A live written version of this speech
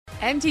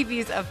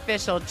MTV's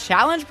official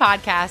Challenge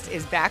podcast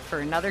is back for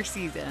another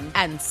season.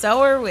 And so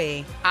are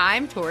we.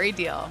 I'm Tori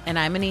Deal. And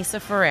I'm Anissa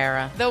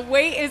Ferreira. The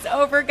wait is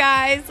over,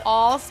 guys.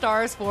 All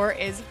Stars 4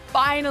 is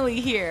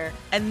finally here.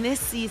 And this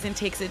season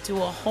takes it to a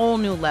whole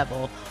new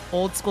level.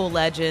 Old school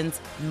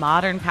legends,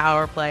 modern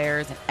power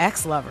players, and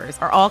ex-lovers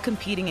are all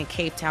competing in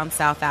Cape Town,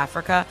 South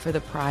Africa for the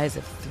prize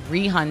of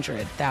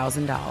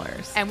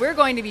 $300,000. And we're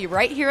going to be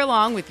right here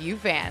along with you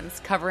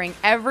fans, covering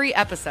every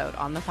episode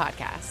on the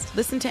podcast.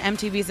 Listen to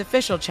MTV's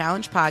official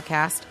Challenge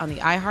podcast on the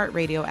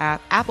iHeartRadio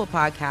app, Apple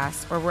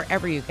Podcasts, or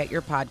wherever you get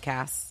your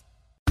podcasts.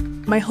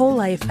 My whole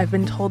life, I've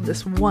been told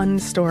this one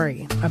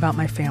story about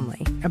my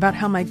family, about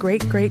how my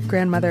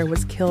great-great-grandmother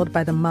was killed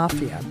by the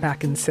mafia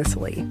back in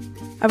Sicily.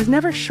 I was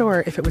never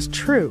sure if it was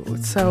true,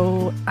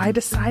 so I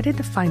decided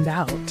to find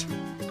out.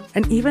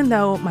 And even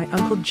though my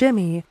Uncle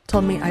Jimmy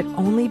told me I'd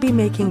only be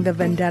making the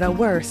vendetta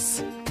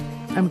worse,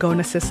 I'm going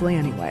to Sicily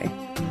anyway.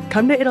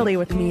 Come to Italy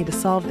with me to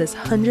solve this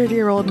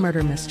 100-year-old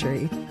murder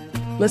mystery.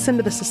 Listen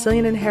to The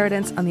Sicilian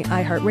Inheritance on the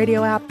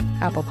iHeartRadio app,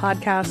 Apple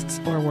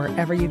Podcasts, or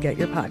wherever you get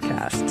your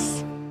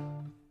podcasts.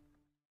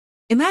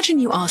 Imagine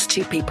you ask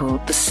two people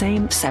the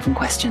same 7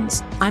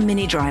 questions. I'm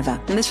Minnie Driver,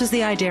 and this was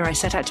the idea I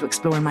set out to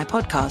explore in my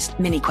podcast,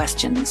 Minnie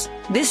Questions.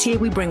 This year,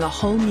 we bring a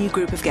whole new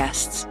group of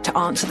guests to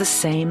answer the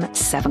same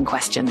 7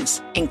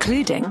 questions,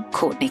 including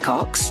Courtney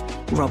Cox,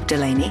 Rob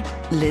Delaney,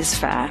 Liz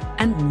Phair,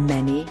 and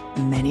many,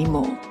 many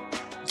more.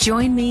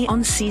 Join me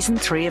on Season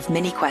 3 of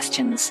Minnie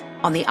Questions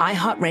on the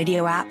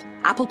iHeartRadio app,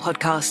 Apple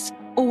Podcasts,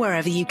 or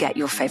wherever you get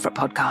your favorite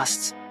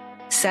podcasts.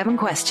 7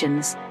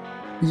 questions,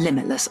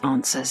 limitless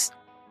answers.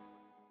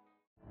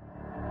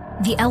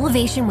 The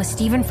Elevation with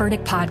Stephen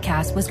Furtick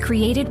podcast was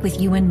created with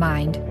you in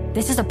mind.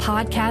 This is a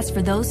podcast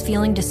for those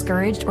feeling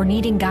discouraged or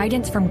needing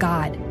guidance from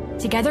God.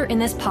 Together in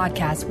this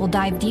podcast, we'll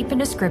dive deep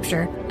into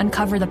Scripture,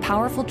 uncover the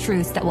powerful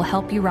truths that will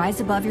help you rise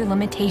above your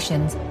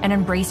limitations and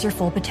embrace your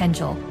full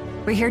potential.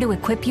 We're here to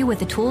equip you with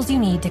the tools you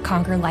need to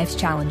conquer life's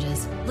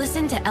challenges.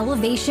 Listen to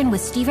Elevation with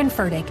Stephen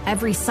Furtick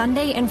every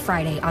Sunday and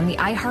Friday on the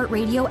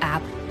iHeartRadio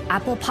app,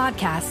 Apple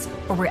Podcasts,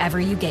 or wherever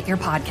you get your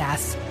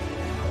podcasts.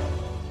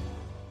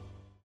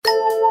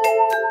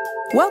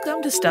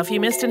 Welcome to Stuff You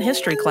Missed in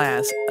History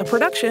Class, a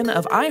production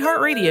of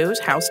iHeartRadio's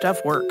How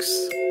Stuff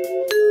Works.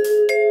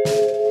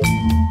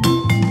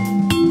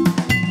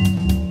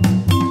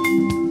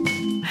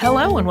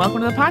 Hello and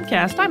welcome to the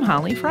podcast. I'm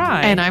Holly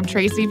Fry. And I'm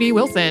Tracy V.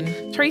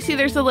 Wilson. Tracy,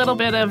 there's a little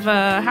bit of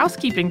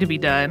housekeeping to be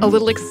done. A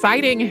little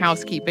exciting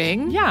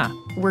housekeeping. Yeah.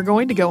 We're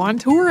going to go on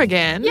tour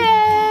again.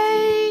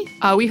 Yay!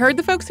 We heard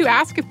the folks who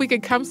asked if we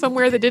could come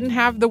somewhere that didn't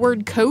have the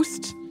word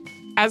coast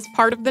as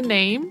part of the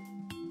name.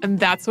 And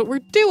that's what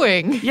we're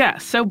doing. Yeah,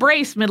 so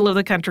brace middle of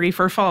the country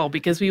for fall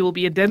because we will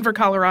be in Denver,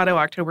 Colorado,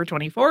 October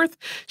 24th,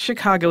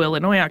 Chicago,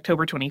 Illinois,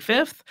 October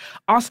 25th,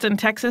 Austin,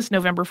 Texas,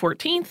 November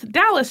 14th,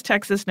 Dallas,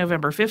 Texas,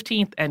 November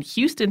 15th, and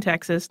Houston,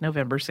 Texas,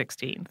 November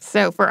 16th.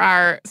 So for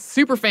our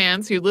super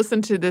fans who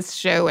listen to this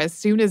show as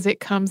soon as it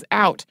comes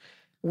out,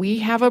 we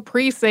have a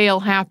pre-sale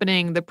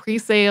happening. The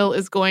pre-sale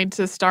is going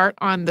to start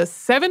on the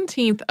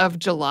 17th of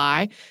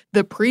July.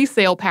 The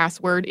pre-sale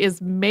password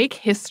is Make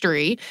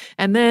History.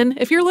 And then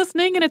if you're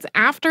listening and it's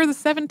after the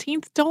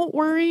 17th, don't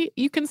worry.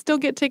 You can still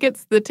get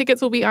tickets. The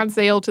tickets will be on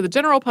sale to the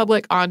general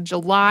public on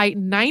July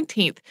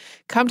 19th.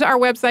 Come to our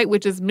website,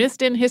 which is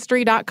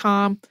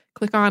missedinhistory.com.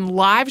 Click on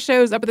live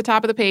shows up at the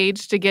top of the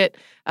page to get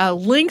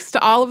links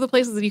to all of the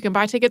places that you can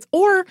buy tickets,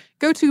 or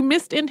go to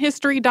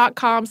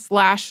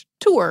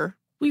missedinhistory.com/tour.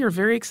 We are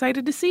very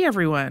excited to see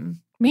everyone.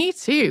 Me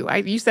too.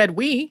 You said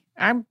we.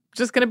 I'm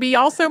just going to be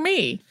also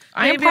me.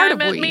 I am part of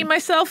we. Me,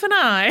 myself, and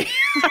I.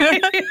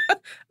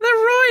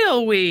 The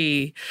royal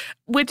we,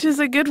 which is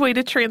a good way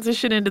to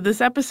transition into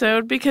this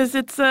episode because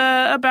it's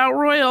about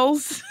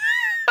royals.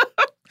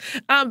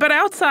 But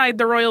outside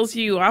the royals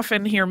you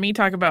often hear me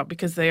talk about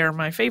because they are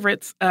my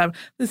favorites.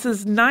 This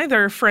is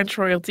neither French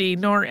royalty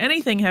nor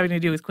anything having to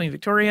do with Queen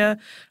Victoria,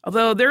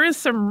 although there is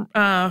some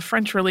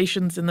French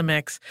relations in the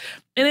mix.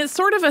 And it's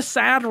sort of a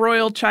sad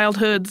royal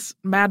childhood's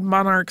mad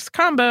monarchs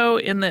combo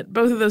in that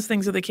both of those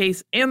things are the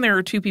case and there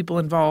are 2 people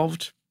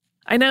involved.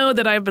 I know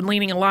that I've been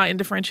leaning a lot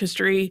into French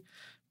history.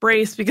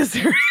 Brace, because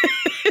there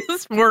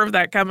is more of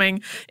that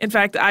coming. In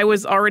fact, I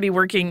was already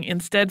working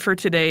instead for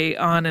today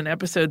on an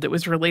episode that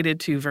was related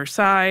to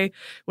Versailles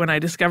when I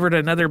discovered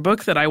another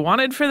book that I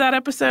wanted for that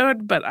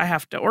episode, but I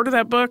have to order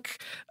that book.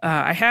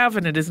 I have,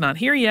 and it is not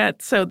here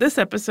yet. So this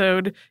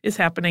episode is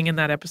happening, and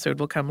that episode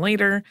will come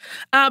later.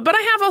 But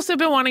I have also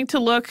been wanting to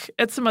look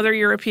at some other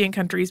European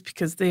countries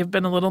because they have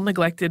been a little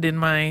neglected in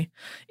my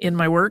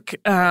work.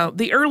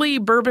 The early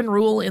Bourbon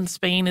rule in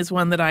Spain is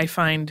one that I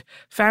find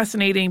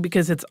fascinating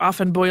because it's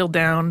often boiled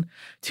down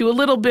to a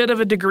little bit of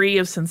a degree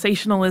of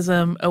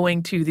sensationalism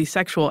owing to the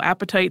sexual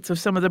appetites of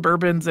some of the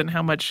Bourbons and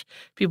how much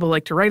people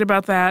like to write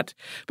about that.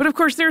 But of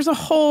course, there's a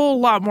whole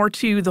lot more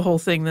to the whole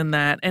thing than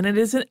that. And it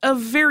is a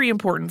very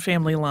important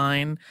family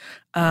line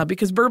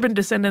because Bourbon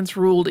descendants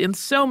ruled in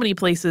so many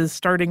places,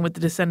 starting with the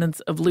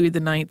descendants of Louis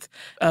IX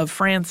of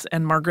France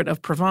and Margaret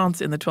of Provence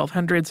in the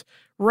 1200s,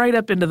 right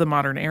up into the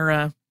modern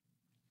era.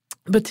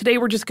 But today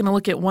we're just going to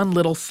look at one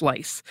little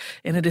slice,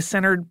 and it is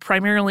centered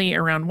primarily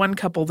around one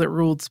couple that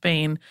ruled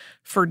Spain,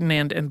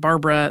 Ferdinand and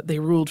Barbara. They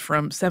ruled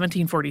from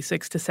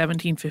 1746 to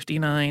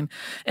 1759,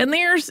 and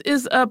theirs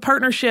is a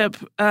partnership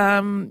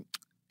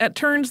at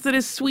turns that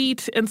is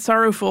sweet and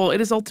sorrowful. It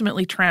is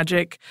ultimately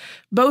tragic.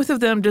 Both of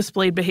them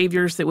displayed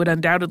behaviors that would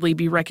undoubtedly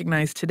be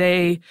recognized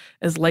today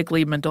as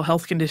likely mental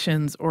health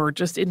conditions or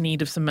just in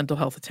need of some mental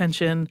health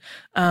attention.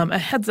 A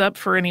heads up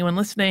for anyone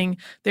listening,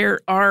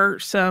 there are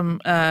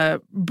some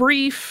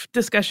brief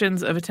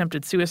discussions of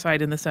attempted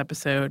suicide in this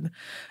episode.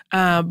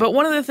 But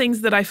one of the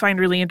things that I find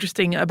really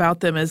interesting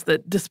about them is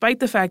that despite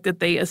the fact that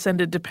they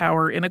ascended to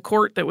power in a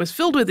court that was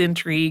filled with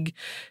intrigue,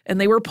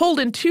 and they were pulled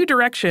in two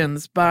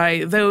directions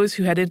by those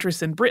who had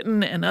interest in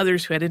Britain and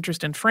others who had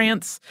interest in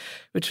France,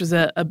 which was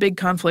a big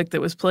conflict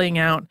that was playing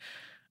out,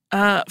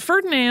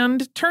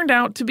 Ferdinand turned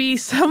out to be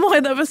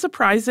somewhat of a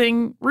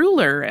surprising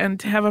ruler and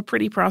to have a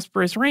pretty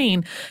prosperous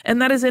reign.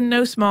 And that is in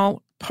no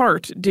small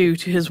part due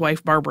to his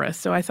wife, Barbara.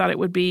 So I thought it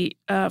would be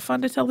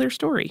fun to tell their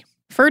story.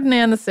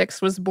 Ferdinand VI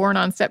was born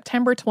on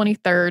September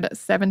 23rd,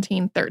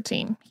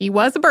 1713. He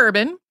was a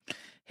Bourbon.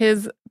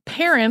 His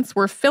parents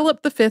were Philip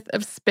V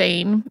of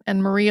Spain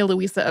and Maria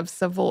Louisa of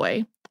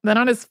Savoy. Then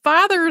on his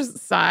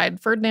father's side,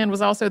 Ferdinand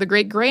was also the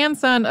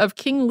great-grandson of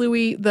King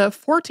Louis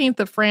XIV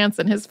of France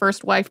and his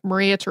first wife,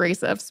 Maria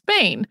Theresa of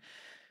Spain.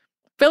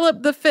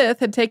 Philip V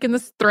had taken the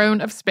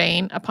throne of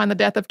Spain upon the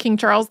death of King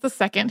Charles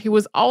II, who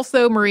was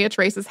also Maria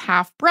Theresa's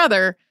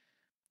half-brother.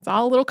 It's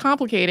all a little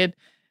complicated.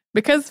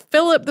 Because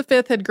Philip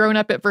V had grown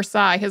up at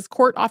Versailles, his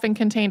court often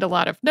contained a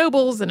lot of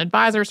nobles and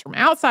advisors from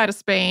outside of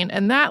Spain,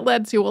 and that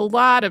led to a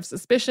lot of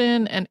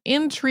suspicion and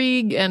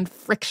intrigue and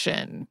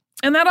friction.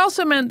 And that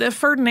also meant that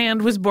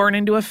Ferdinand was born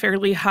into a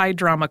fairly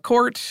high-drama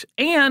court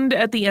and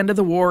at the end of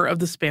the War of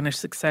the Spanish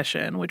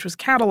Succession, which was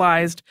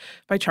catalyzed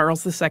by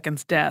Charles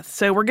II's death.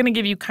 So we're going to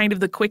give you kind of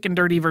the quick and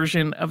dirty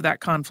version of that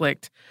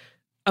conflict.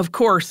 Of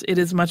course, it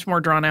is much more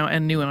drawn out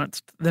and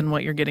nuanced than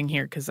what you're getting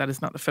here, because that is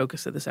not the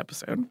focus of this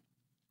episode.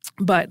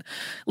 But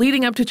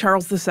leading up to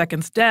Charles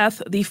II's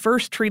death, the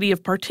first Treaty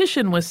of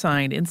Partition was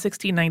signed in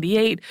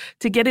 1698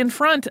 to get in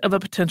front of a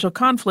potential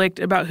conflict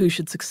about who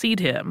should succeed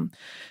him.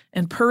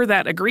 And per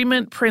that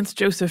agreement, Prince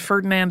Joseph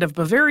Ferdinand of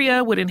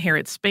Bavaria would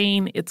inherit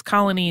Spain, its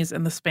colonies,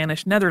 and the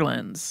Spanish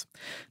Netherlands.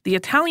 The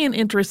Italian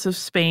interests of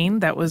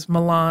Spain, that was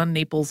Milan,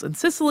 Naples, and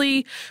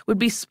Sicily, would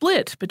be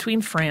split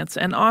between France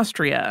and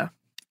Austria.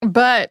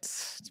 But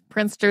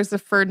Prince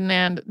Joseph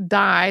Ferdinand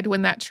died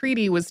when that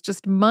treaty was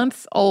just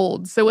months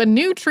old, so a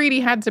new treaty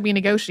had to be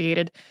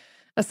negotiated.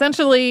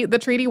 Essentially, the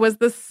treaty was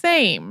the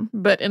same,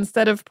 but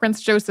instead of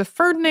Prince Joseph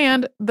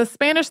Ferdinand, the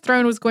Spanish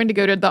throne was going to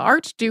go to the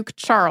Archduke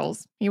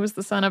Charles. He was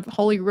the son of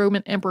Holy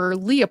Roman Emperor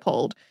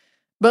Leopold.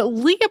 But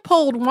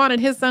Leopold wanted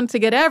his son to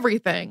get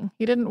everything.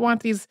 He didn't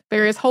want these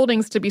various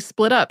holdings to be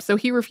split up, so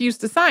he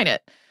refused to sign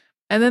it.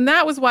 And then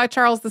that was why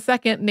Charles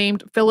II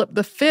named Philip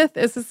V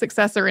as his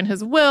successor in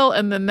his will,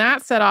 and then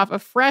that set off a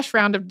fresh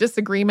round of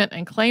disagreement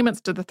and claimants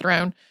to the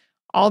throne.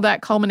 All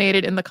that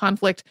culminated in the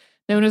conflict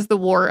known as the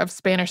War of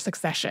Spanish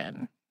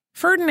Succession.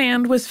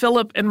 Ferdinand was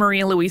Philip and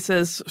Maria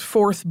Luisa's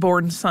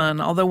fourth-born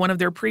son, although one of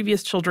their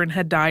previous children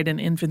had died in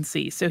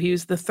infancy, so he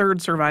was the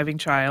third surviving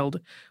child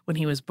when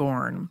he was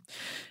born.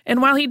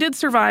 And while he did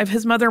survive,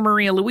 his mother,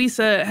 Maria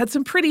Luisa, had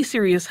some pretty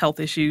serious health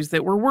issues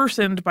that were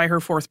worsened by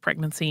her fourth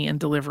pregnancy and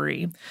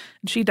delivery.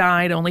 And she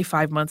died only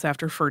 5 months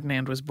after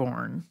Ferdinand was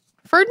born.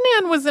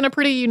 Ferdinand was in a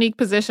pretty unique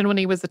position when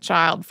he was a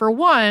child. For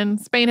one,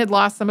 Spain had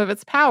lost some of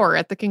its power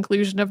at the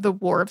conclusion of the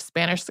War of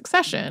Spanish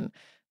Succession.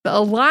 The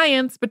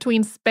alliance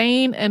between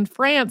Spain and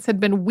France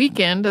had been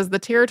weakened as the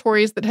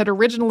territories that had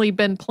originally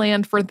been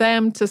planned for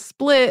them to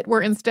split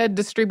were instead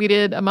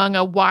distributed among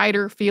a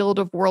wider field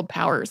of world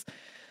powers.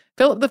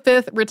 Philip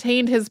V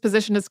retained his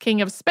position as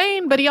King of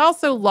Spain, but he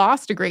also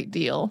lost a great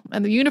deal,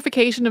 and the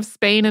unification of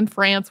Spain and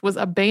France was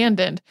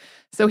abandoned.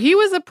 So he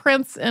was a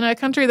prince in a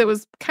country that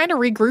was kind of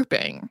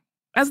regrouping.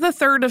 As the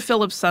third of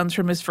Philip's sons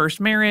from his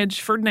first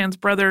marriage, Ferdinand's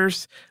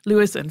brothers,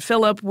 Louis and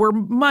Philip, were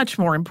much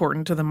more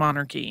important to the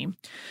monarchy.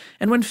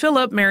 And when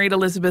Philip married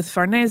Elizabeth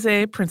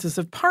Farnese, Princess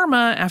of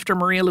Parma, after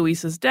Maria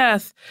Luisa's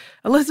death,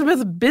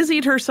 Elizabeth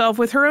busied herself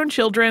with her own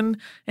children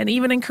and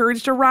even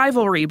encouraged a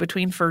rivalry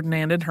between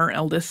Ferdinand and her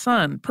eldest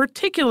son,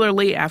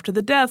 particularly after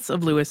the deaths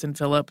of Louis and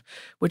Philip,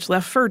 which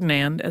left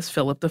Ferdinand as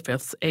Philip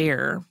V's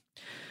heir.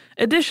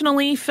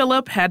 Additionally,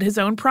 Philip had his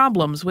own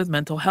problems with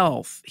mental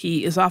health.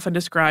 He is often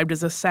described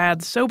as a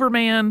sad, sober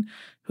man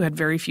who had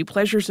very few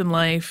pleasures in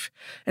life,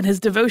 and his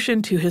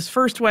devotion to his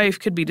first wife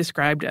could be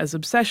described as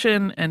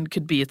obsession and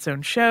could be its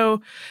own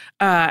show.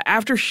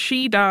 After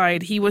she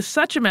died, he was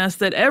such a mess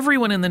that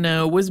everyone in the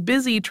know was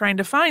busy trying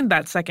to find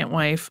that second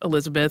wife,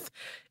 Elizabeth,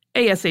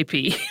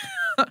 ASAP.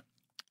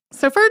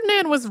 So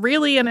Ferdinand was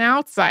really an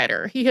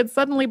outsider. He had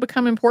suddenly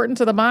become important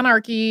to the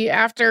monarchy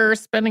after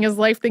spending his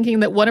life thinking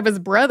that one of his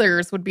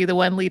brothers would be the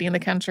one leading the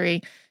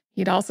country.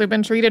 He'd also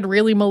been treated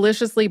really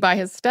maliciously by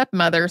his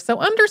stepmother, so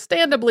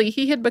understandably,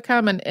 he had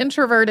become an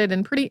introverted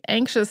and pretty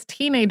anxious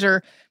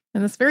teenager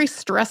in this very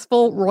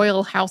stressful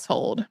royal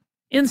household.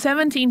 In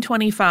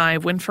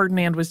 1725, when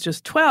Ferdinand was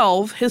just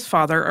 12, his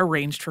father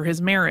arranged for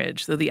his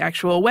marriage, though the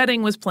actual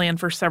wedding was planned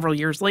for several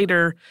years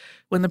later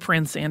when the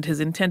prince and his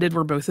intended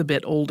were both a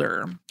bit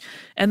older.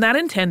 And that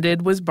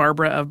intended was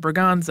Barbara of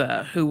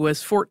Braganza, who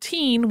was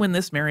 14 when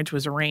this marriage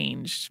was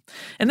arranged.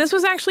 And this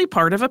was actually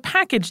part of a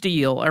package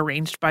deal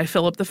arranged by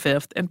Philip V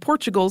and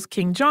Portugal's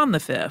King John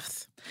V.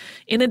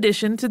 In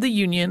addition to the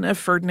union of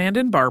Ferdinand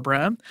and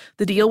Barbara,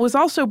 the deal was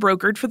also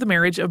brokered for the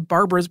marriage of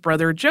Barbara's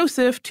brother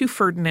Joseph to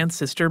Ferdinand's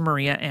sister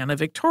Maria Anna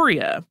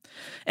Victoria.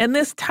 And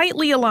this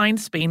tightly aligned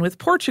Spain with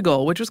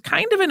Portugal, which was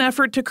kind of an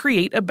effort to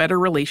create a better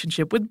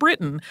relationship with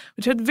Britain,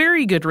 which had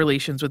very good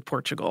relations with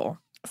Portugal.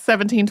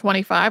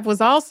 1725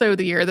 was also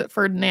the year that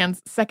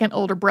Ferdinand's second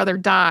older brother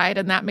died,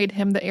 and that made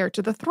him the heir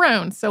to the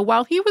throne. So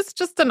while he was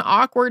just an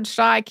awkward,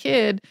 shy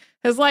kid,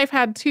 his life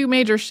had two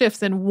major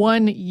shifts in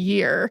 1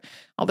 year,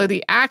 although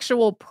the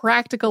actual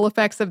practical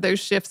effects of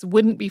those shifts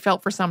wouldn't be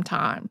felt for some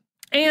time.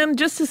 And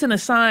just as an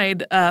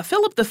aside,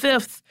 Philip V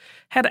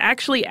had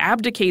actually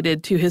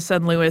abdicated to his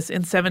son Louis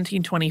in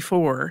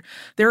 1724.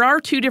 There are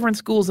two different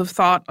schools of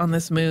thought on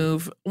this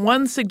move.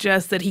 One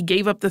suggests that he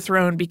gave up the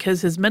throne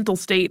because his mental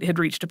state had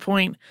reached a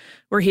point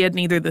where he had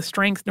neither the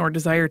strength nor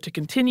desire to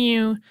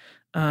continue.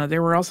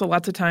 There were also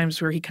lots of times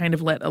where he kind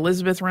of let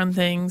Elizabeth run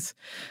things.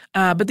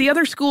 But the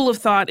other school of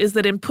thought is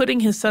that in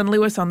putting his son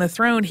Louis on the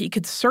throne, he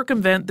could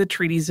circumvent the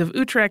treaties of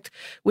Utrecht,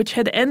 which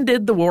had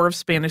ended the War of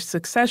Spanish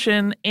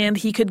Succession, and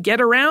he could get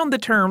around the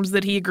terms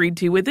that he agreed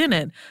to within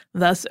it,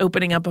 thus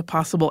opening up a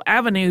possible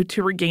avenue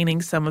to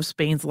regaining some of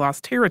Spain's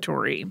lost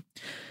territory.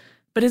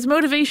 But his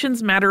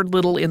motivations mattered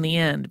little in the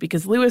end,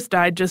 because Louis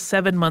died just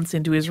 7 months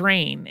into his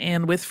reign,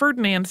 and with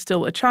Ferdinand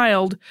still a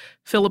child,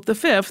 Philip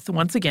V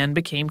once again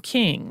became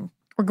king.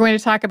 We're going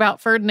to talk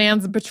about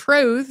Ferdinand's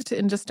betrothed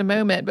in just a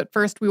moment, but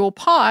first we will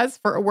pause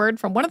for a word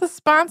from one of the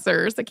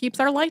sponsors that keeps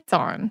our lights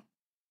on.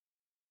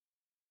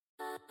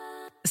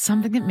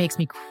 Something that makes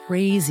me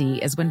crazy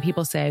is when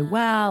people say,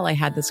 well, I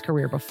had this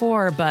career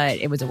before, but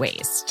it was a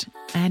waste.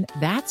 And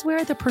that's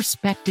where the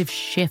perspective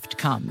shift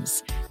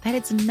comes, that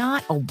it's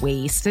not a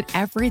waste, that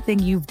everything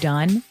you've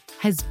done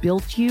has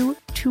built you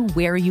to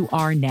where you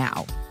are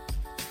now.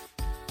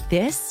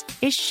 This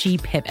is She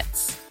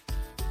Pivots,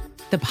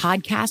 the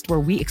podcast where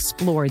we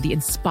explore the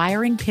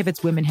inspiring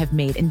pivots women have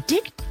made and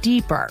dig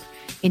deeper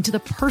into the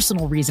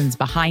personal reasons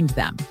behind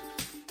them.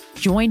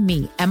 Join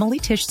me, Emily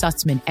Tish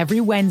Sussman,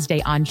 every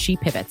Wednesday on She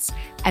Pivots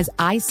as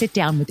I sit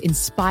down with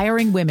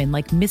inspiring women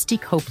like Misty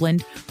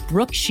Copeland,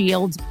 Brooke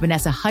Shields,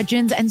 Vanessa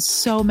Hudgens, and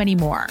so many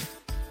more.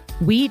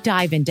 We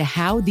dive into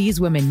how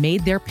these women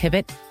made their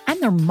pivot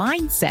and their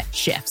mindset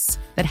shifts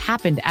that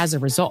happened as a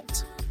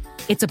result.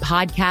 It's a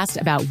podcast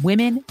about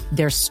women,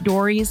 their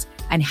stories,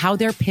 and how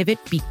their pivot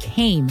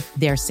became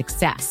their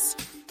success.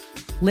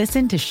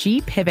 Listen to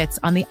She Pivots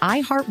on the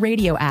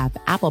iHeartRadio app,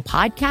 Apple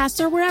Podcasts,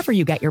 or wherever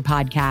you get your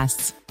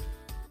podcasts.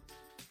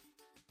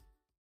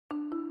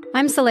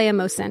 I'm Saleha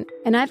Mohsen,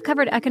 and I've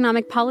covered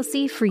economic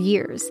policy for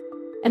years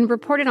and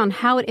reported on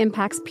how it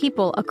impacts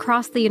people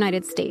across the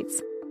United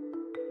States.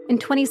 In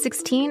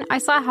 2016, I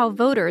saw how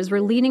voters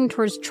were leaning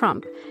towards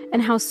Trump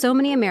and how so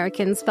many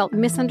Americans felt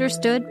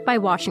misunderstood by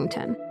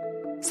Washington.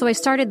 So I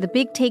started the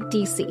Big Take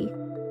DC.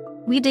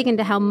 We dig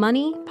into how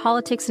money,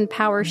 politics, and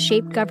power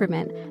shape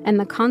government and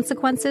the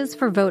consequences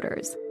for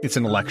voters. It's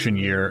an election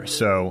year,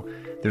 so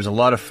there's a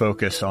lot of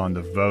focus on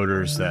the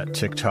voters that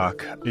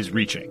TikTok is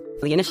reaching.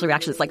 The initial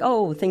reaction is like,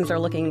 oh, things are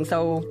looking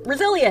so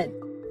resilient.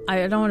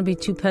 I don't want to be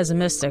too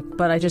pessimistic,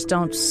 but I just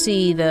don't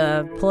see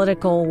the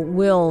political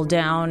will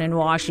down in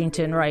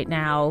Washington right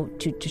now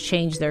to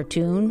change their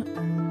tune.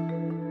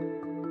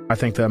 I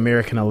think the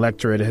American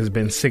electorate has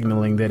been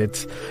signaling that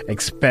it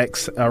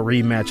expects a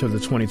rematch of the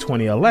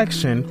 2020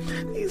 election.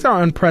 These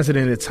are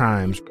unprecedented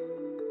times.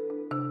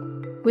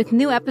 With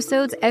new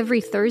episodes every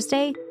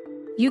Thursday,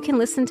 you can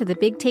listen to the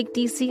Big Take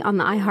DC on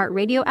the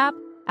iHeartRadio app,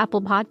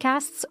 Apple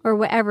Podcasts, or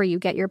wherever you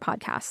get your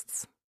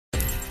podcasts.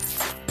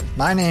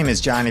 My name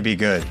is Johnny B.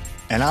 Good,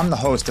 and I'm the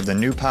host of the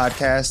new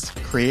podcast,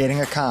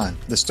 Creating a Con,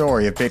 the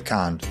story of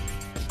Bitcon.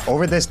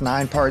 Over this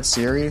 9-part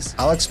series,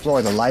 I'll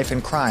explore the life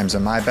and crimes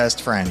of my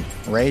best friend,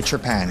 Ray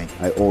Trapani.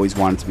 I always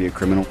wanted to be a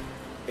criminal.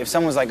 If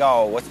someone's like,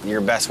 oh, what's your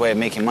best way of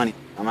making money?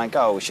 I'm like,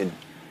 oh, we should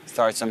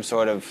start some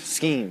sort of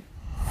scheme.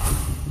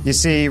 You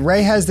see,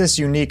 Ray has this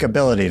unique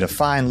ability to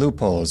find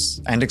loopholes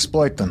and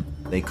exploit them.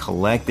 They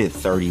collected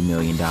 $30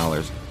 million.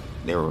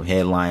 There were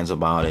headlines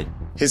about it.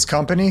 His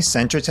company,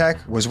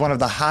 Centratech, was one of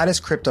the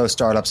hottest crypto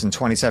startups in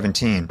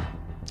 2017.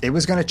 It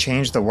was going to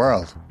change the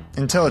world,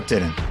 until it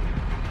didn't.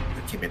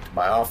 I came into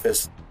my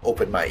office,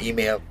 opened my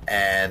email,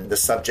 and the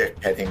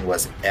subject heading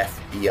was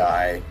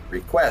FBI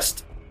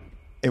request.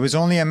 It was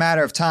only a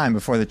matter of time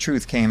before the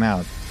truth came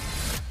out.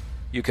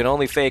 You can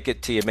only fake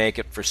it till you make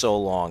it for so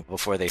long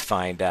before they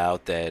find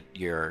out that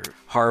your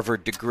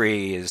Harvard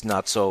degree is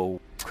not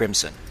so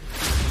crimson.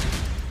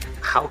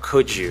 How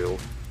could you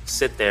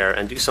sit there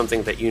and do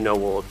something that you know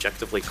will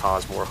objectively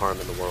cause more harm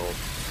in the world?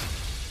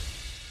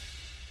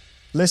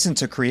 Listen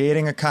to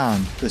Creating a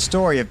Con, the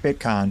story of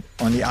Bitcon,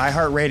 on the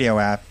iHeartRadio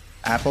app,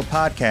 Apple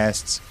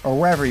Podcasts, or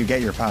wherever you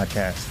get your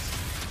podcasts.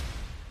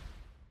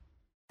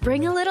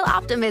 Bring a little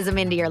optimism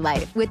into your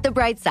life with The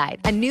Bright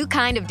Side, a new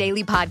kind of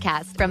daily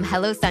podcast from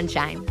Hello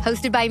Sunshine,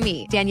 hosted by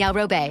me, Danielle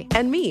Robay.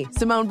 And me,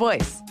 Simone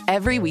Boyce.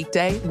 Every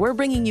weekday, we're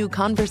bringing you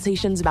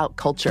conversations about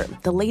culture,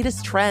 the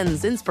latest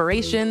trends,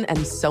 inspiration,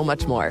 and so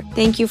much more.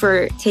 Thank you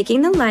for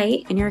taking the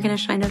light, and you're going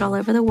to shine it all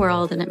over the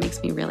world, and it makes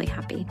me really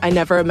happy. I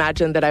never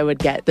imagined that I would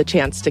get the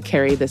chance to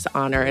carry this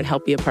honor and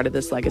help be a part of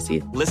this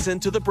legacy. Listen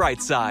to The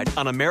Bright Side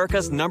on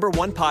America's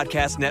 #1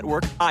 podcast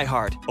network,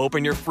 iHeart.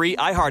 Open your free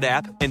iHeart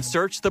app and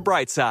search The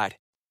Bright Side.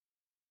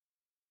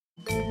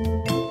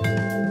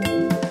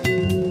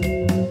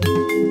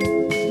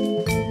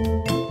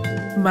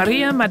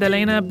 Maria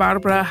Madalena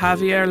Barbara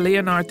Javier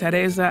Leonor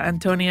Teresa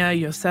Antonia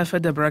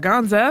Josefa de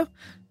Braganza,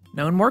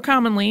 known more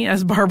commonly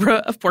as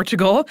Barbara of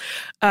Portugal,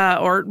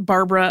 or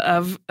Barbara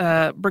of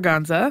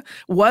Braganza,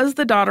 was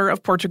the daughter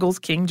of Portugal's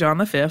King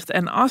John V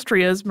and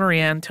Austria's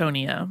Maria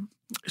Antonia.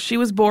 She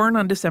was born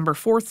on December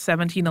 4th,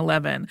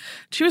 1711.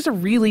 She was a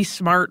really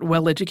smart,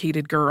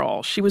 well-educated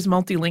girl. She was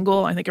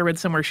multilingual. I think I read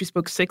somewhere she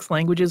spoke 6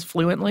 languages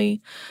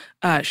fluently.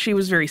 She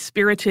was very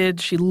spirited.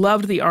 She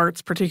loved the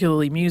arts,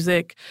 particularly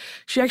music.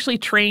 She actually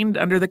trained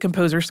under the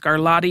composer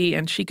Scarlatti,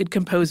 and she could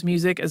compose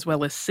music as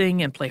well as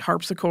sing and play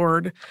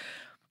harpsichord.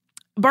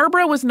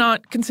 Barbara was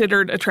not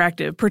considered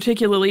attractive,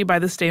 particularly by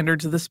the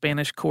standards of the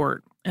Spanish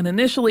court. And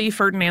initially,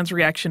 Ferdinand's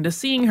reaction to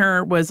seeing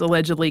her was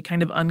allegedly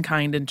kind of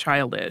unkind and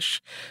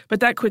childish. But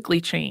that quickly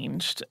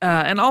changed.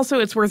 And also,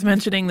 it's worth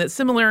mentioning that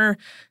similar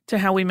to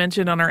how we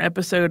mentioned on our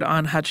episode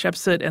on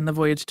Hatshepsut and the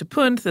voyage to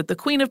Punt, that the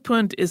Queen of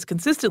Punt is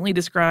consistently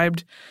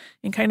described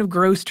in kind of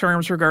gross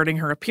terms regarding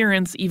her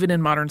appearance, even in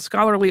modern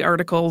scholarly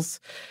articles.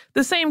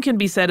 The same can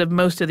be said of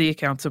most of the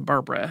accounts of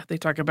Barbara. They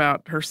talk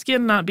about her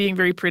skin not being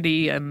very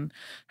pretty and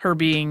her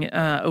being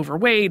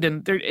overweight,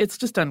 and it's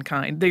just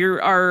unkind.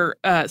 There are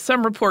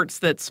some reports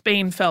that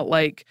Spain felt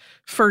like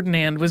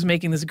Ferdinand was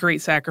making this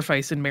great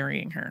sacrifice in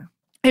marrying her.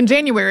 In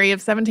January of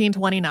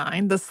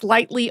 1729, the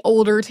slightly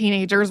older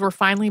teenagers were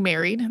finally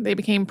married. They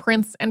became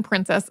Prince and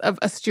Princess of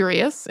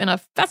Asturias in a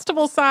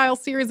festival-style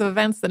series of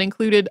events that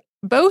included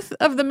both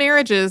of the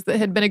marriages that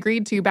had been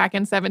agreed to back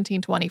in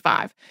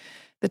 1725.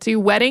 The 2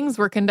 weddings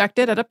were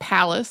conducted at a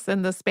palace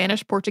in the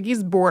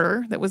Spanish-Portuguese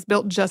border that was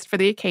built just for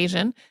the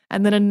occasion,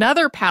 and then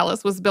another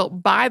palace was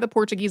built by the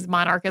Portuguese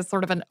monarch as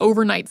sort of an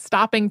overnight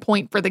stopping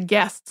point for the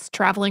guests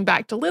traveling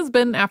back to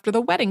Lisbon after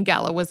the wedding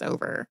gala was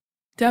over.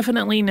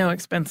 Definitely no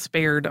expense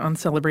spared on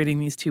celebrating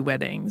these 2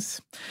 weddings.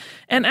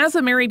 And as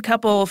a married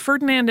couple,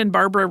 Ferdinand and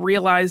Barbara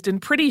realized in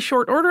pretty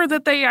short order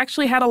that they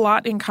actually had a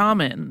lot in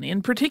common,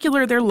 in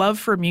particular their love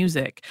for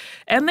music.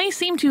 And they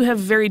seem to have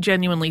very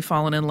genuinely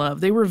fallen in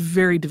love. They were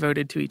very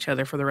devoted to each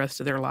other for the rest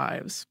of their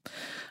lives.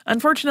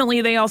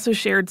 Unfortunately, they also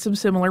shared some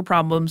similar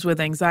problems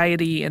with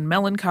anxiety and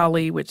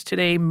melancholy, which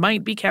today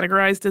might be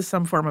categorized as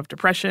some form of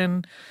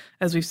depression.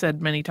 As we've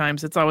said many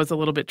times, it's always a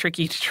little bit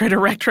tricky to try to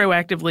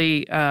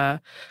retroactively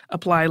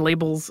apply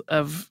labels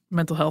of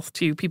mental health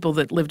to people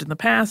that lived in the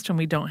past when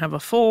we don't have a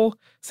full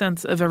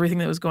sense of everything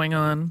that was going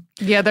on.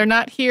 Yeah, they're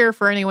not here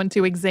for anyone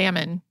to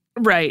examine.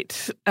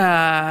 Right.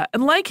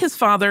 And like his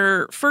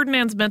father,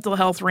 Ferdinand's mental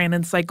health ran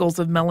in cycles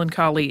of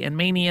melancholy and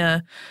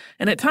mania.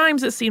 And at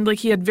times it seemed like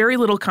he had very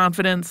little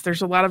confidence.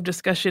 There's a lot of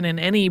discussion in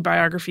any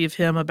biography of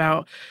him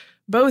about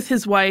both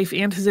his wife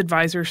and his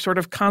advisor sort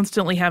of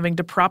constantly having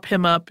to prop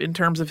him up in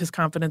terms of his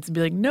confidence and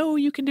be like, no,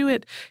 you can do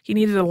it. He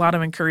needed a lot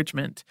of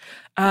encouragement.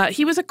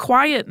 He was a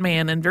quiet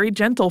man and very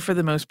gentle for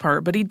the most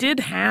part, but he did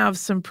have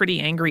some pretty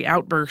angry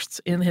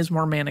outbursts in his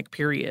more manic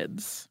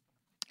periods.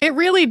 It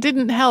really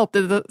didn't help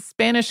that the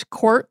Spanish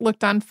court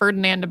looked on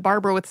Ferdinand and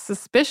Barbara with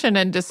suspicion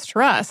and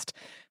distrust.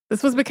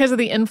 This was because of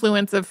the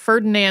influence of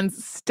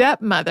Ferdinand's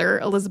stepmother,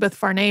 Elizabeth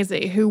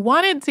Farnese, who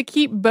wanted to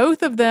keep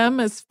both of them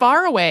as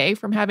far away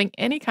from having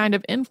any kind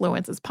of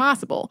influence as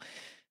possible.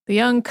 The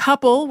young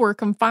couple were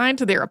confined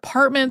to their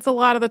apartments a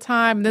lot of the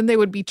time, and then they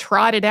would be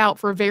trotted out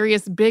for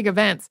various big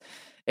events.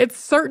 It's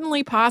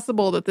certainly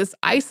possible that this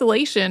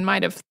isolation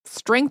might have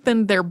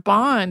strengthened their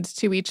bond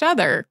to each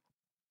other.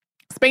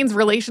 Spain's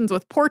relations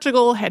with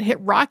Portugal had hit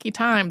rocky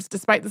times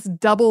despite this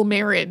double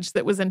marriage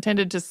that was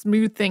intended to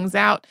smooth things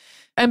out.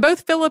 And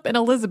both Philip and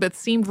Elizabeth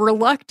seemed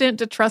reluctant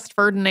to trust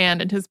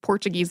Ferdinand and his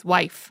Portuguese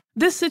wife.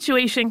 This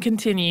situation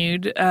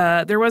continued.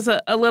 There was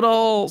a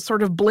little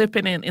sort of blip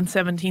in it in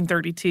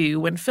 1732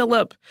 when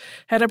Philip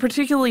had a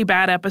particularly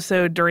bad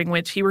episode during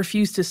which he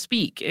refused to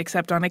speak,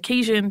 except on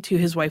occasion to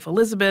his wife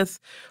Elizabeth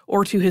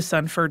or to his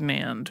son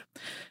Ferdinand.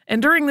 And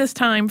during this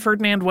time,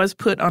 Ferdinand was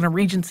put on a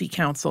regency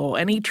council,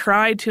 and he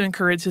tried to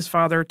encourage his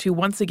father to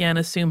once again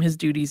assume his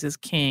duties as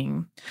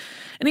king.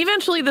 And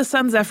eventually the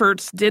son's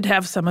efforts did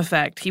have some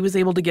effect. He was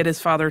able to get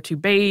his father to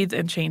bathe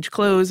and change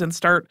clothes and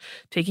start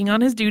taking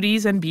on his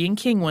duties and being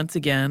king once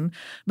again.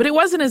 But it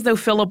wasn't as though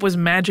Philip was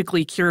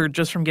magically cured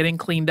just from getting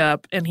cleaned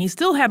up, and he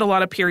still had a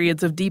lot of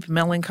periods of deep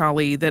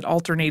melancholy that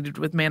alternated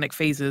with manic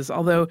phases,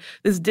 although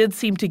this did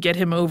seem to get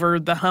him over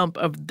the hump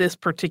of this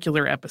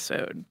particular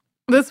episode.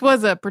 This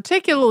was a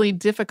particularly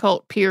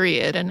difficult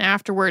period, and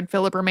afterward,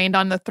 Philip remained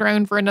on the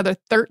throne for another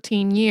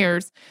 13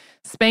 years.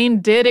 Spain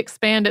did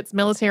expand its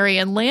military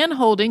and land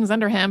holdings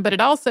under him, but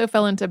it also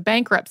fell into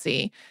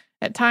bankruptcy.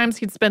 At times,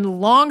 he'd spend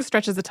long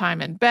stretches of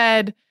time in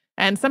bed,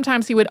 and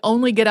sometimes he would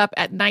only get up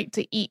at night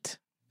to eat.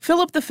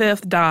 Philip V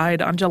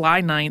died on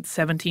July 9th,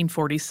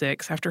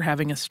 1746, after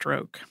having a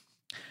stroke.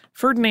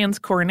 Ferdinand's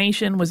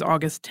coronation was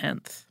August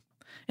 10th.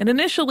 And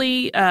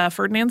initially,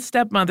 Ferdinand's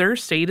stepmother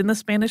stayed in the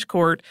Spanish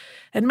court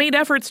and made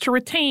efforts to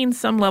retain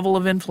some level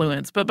of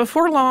influence. But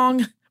before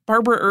long,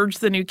 Barbara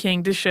urged the new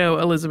king to show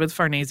Elizabeth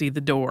Farnese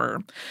the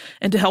door.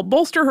 And to help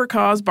bolster her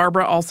cause,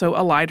 Barbara also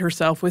allied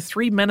herself with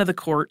 3 men of the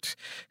court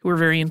who were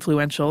very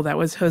influential. That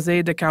was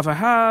José de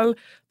Carvajal,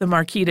 the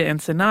Marquis de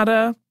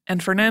Ensenada,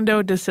 and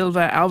Fernando de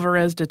Silva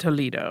Alvarez de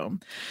Toledo.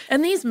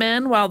 And these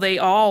men, while they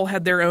all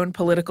had their own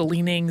political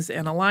leanings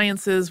and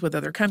alliances with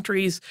other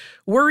countries,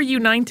 were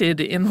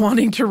united in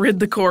wanting to rid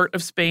the court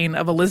of Spain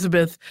of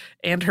Elizabeth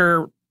and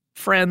her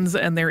friends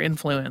and their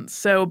influence.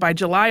 So by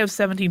July of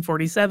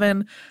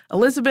 1747,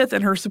 Elizabeth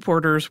and her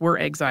supporters were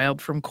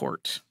exiled from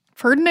court.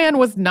 Ferdinand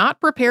was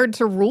not prepared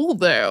to rule,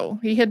 though.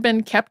 He had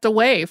been kept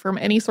away from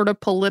any sort of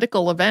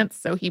political events,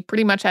 so he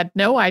pretty much had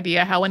no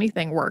idea how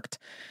anything worked.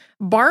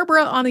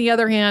 Barbara, on the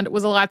other hand,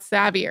 was a lot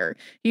savvier.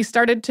 He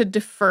started to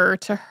defer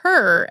to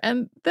her,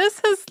 and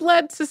this has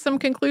led to some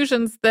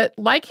conclusions that,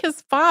 like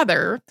his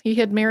father, he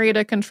had married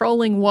a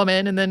controlling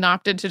woman and then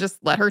opted to just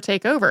let her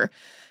take over.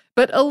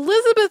 But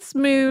Elizabeth's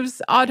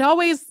moves had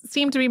always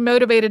seemed to be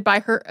motivated by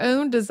her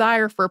own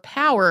desire for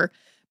power,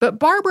 but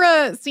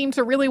Barbara seemed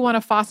to really want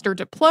to foster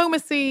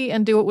diplomacy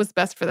and do what was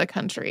best for the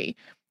country.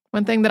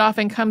 One thing that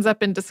often comes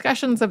up in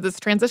discussions of this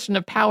transition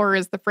of power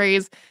is the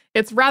phrase,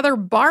 it's rather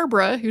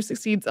Barbara who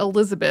succeeds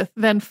Elizabeth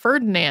than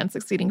Ferdinand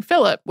succeeding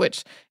Philip,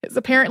 which is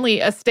apparently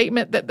a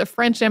statement that the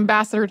French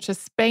ambassador to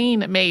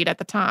Spain made at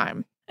the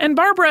time. And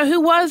Barbara,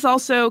 who was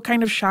also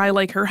kind of shy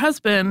like her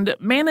husband,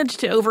 managed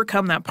to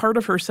overcome that part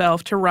of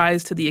herself to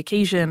rise to the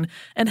occasion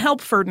and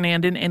help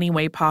Ferdinand in any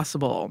way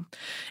possible.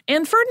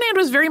 And Ferdinand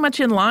was very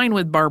much in line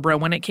with Barbara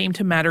when it came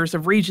to matters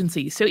of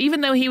regency. So even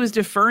though he was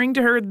deferring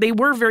to her, they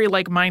were very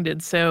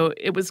like-minded. So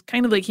it was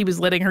kind of like he was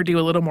letting her do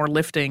a little more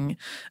lifting.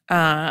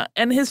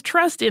 And his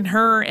trust in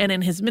her and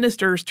in his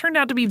ministers turned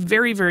out to be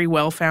very, very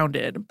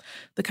well-founded.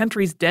 The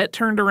country's debt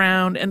turned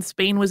around, and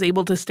Spain was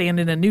able to stand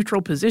in a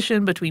neutral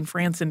position between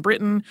France and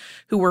Britain,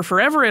 who were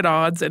forever at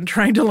odds and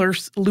trying to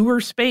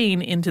lure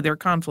Spain into their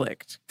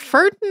conflict.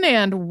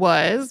 Ferdinand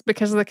was,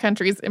 because of the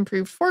country's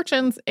improved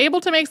fortunes,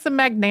 able to make some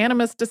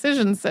magnanimous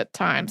decisions at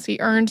times. He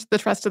earned the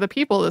trust of the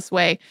people this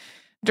way.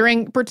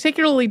 During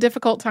particularly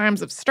difficult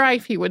times of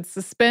strife, he would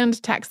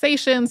suspend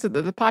taxation so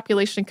that the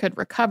population could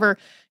recover.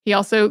 He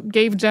also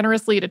gave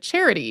generously to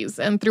charities.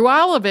 And through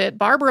all of it,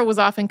 Barbara was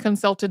often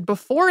consulted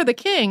before the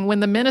king when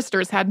the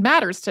ministers had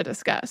matters to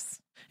discuss.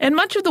 And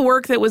much of the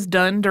work that was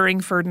done during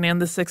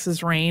Ferdinand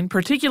VI's reign,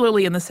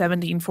 particularly in the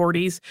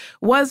 1740s,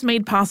 was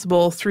made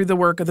possible through the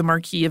work of the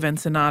Marquis of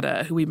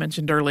Ensenada, who we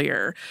mentioned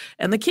earlier.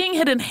 And the king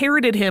had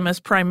inherited him as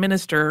prime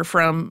minister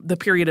from the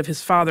period of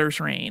his father's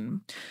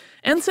reign.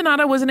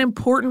 Ensenada was an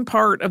important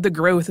part of the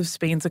growth of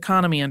Spain's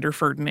economy under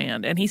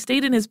Ferdinand, and he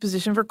stayed in his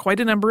position for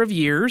quite a number of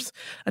years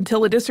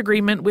until a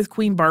disagreement with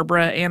Queen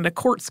Barbara and a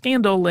court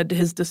scandal led to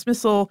his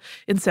dismissal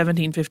in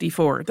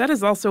 1754. That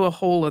is also a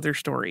whole other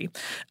story.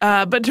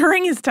 But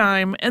during his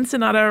time,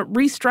 Ensenada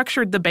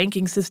restructured the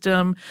banking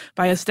system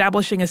by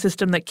establishing a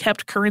system that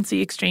kept currency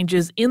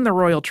exchanges in the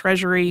royal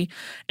treasury,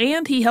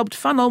 and he helped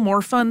funnel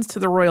more funds to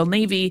the Royal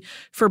Navy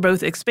for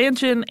both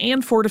expansion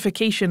and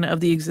fortification of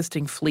the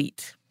existing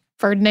fleet.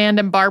 Ferdinand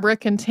and Barbara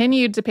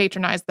continued to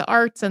patronize the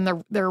arts and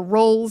their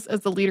roles as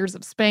the leaders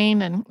of Spain.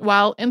 And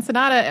while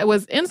Ensenada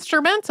was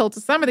instrumental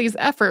to some of these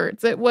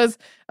efforts, it was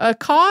a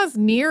cause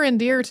near and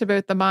dear to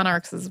both the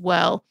monarchs as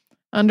well.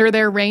 Under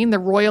their reign, the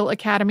Royal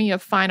Academy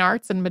of Fine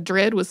Arts in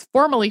Madrid was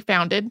formally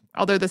founded,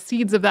 although the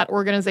seeds of that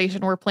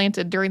organization were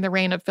planted during the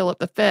reign of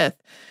Philip V.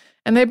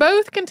 And they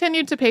both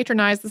continued to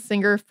patronize the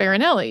singer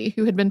Farinelli,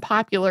 who had been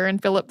popular in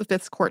Philip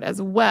V's court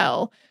as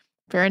well.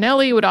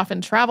 Farinelli would often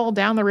travel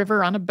down the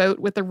river on a boat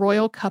with the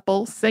royal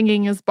couple,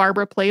 singing as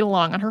Barbara played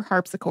along on her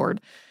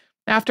harpsichord.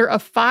 After a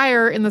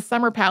fire in the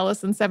Summer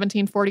Palace in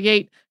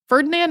 1748,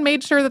 Ferdinand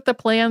made sure that the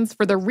plans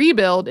for the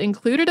rebuild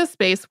included a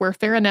space where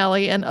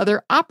Farinelli and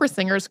other opera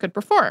singers could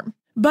perform.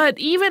 But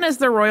even as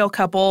the royal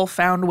couple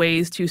found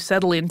ways to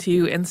settle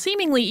into and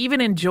seemingly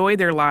even enjoy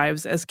their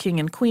lives as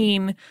king and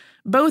queen,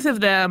 both of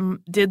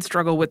them did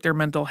struggle with their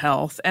mental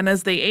health, and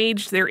as they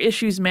aged, their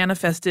issues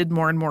manifested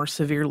more and more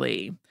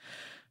severely.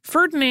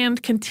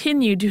 Ferdinand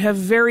continued to have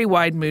very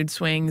wide mood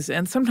swings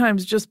and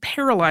sometimes just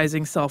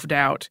paralyzing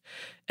self-doubt,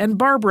 and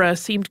Barbara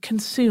seemed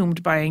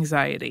consumed by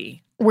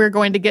anxiety. We're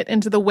going to get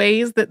into the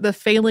ways that the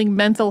failing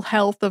mental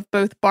health of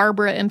both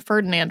Barbara and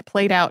Ferdinand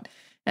played out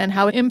and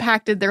how it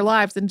impacted their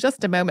lives in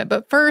just a moment.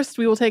 But first,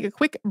 we will take a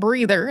quick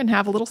breather and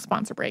have a little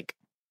sponsor break.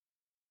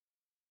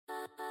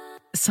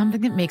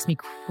 Something that makes me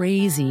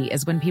crazy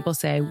is when people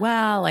say,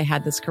 well, I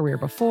had this career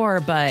before,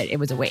 but it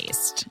was a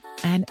waste.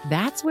 And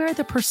that's where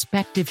the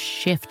perspective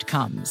shift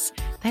comes,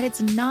 that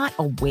it's not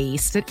a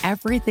waste, that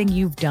everything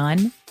you've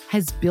done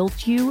has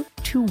built you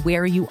to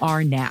where you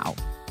are now.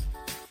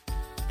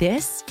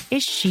 This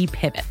is She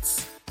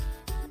Pivots,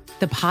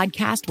 the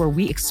podcast where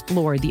we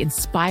explore the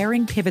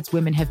inspiring pivots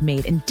women have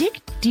made and dig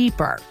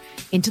deeper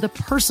into the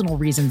personal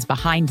reasons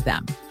behind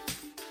them.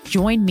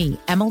 Join me,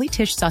 Emily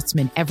Tish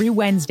Sussman, every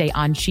Wednesday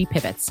on She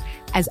Pivots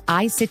as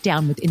I sit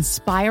down with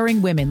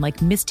inspiring women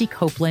like Misty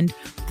Copeland,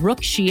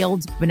 Brooke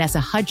Shields, Vanessa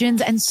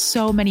Hudgens, and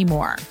so many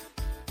more.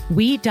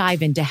 We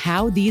dive into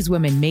how these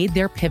women made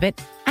their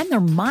pivot and their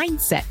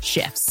mindset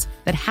shifts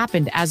that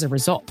happened as a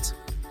result.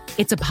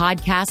 It's a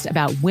podcast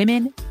about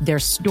women, their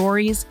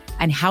stories,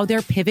 and how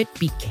their pivot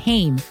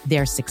became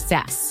their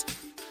success.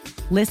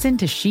 Listen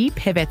to She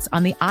Pivots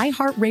on the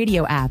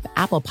iHeartRadio app,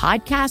 Apple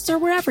Podcasts, or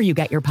wherever you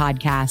get your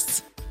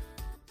podcasts.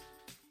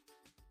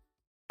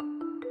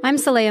 I'm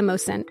Saleha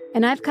Mohsin,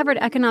 and I've covered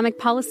economic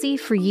policy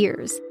for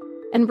years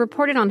and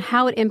reported on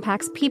how it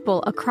impacts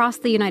people across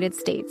the United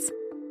States.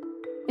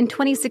 In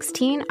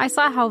 2016, I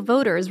saw how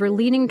voters were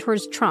leaning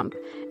towards Trump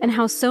and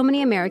how so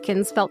many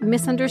Americans felt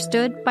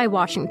misunderstood by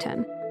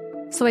Washington.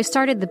 So I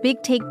started the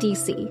Big Take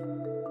DC.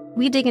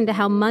 We dig into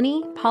how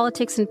money,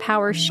 politics, and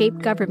power shape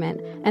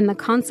government and the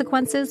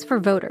consequences for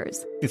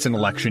voters. It's an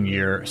election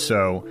year,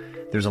 so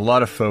there's a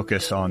lot of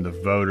focus on the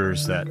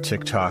voters that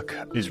TikTok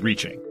is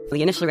reaching.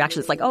 The initial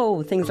reaction is like,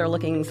 oh, things are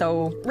looking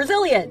so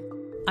resilient.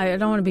 I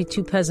don't want to be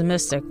too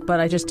pessimistic,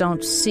 but I just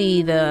don't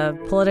see the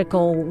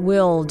political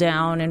will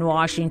down in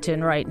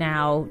Washington right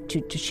now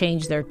to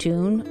change their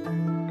tune.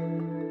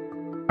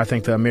 I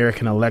think the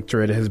American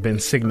electorate has been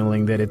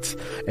signaling that it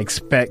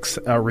expects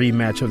a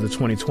rematch of the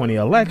 2020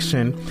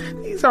 election.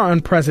 These are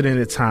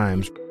unprecedented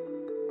times.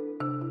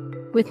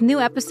 With new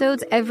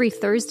episodes every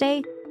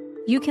Thursday,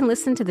 you can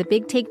listen to the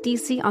Big Take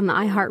DC on the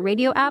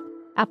iHeartRadio app,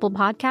 Apple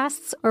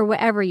Podcasts, or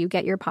wherever you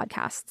get your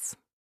podcasts.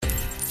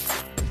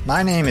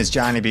 My name is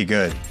Johnny B.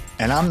 Good,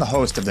 and I'm the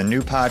host of the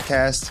new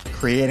podcast,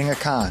 Creating a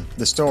Con,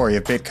 the story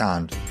of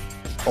Bitcoin.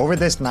 Over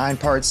this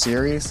 9-part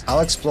series,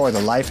 I'll explore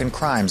the life and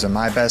crimes of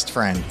my best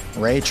friend,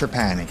 Ray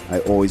Trapani. I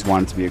always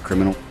wanted to be a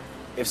criminal.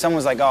 If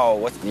someone's like, oh,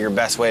 what's your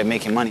best way of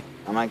making money?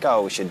 I'm like,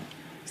 oh, we should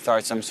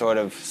start some sort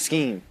of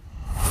scheme.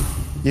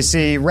 You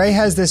see, Ray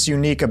has this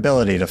unique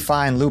ability to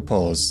find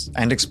loopholes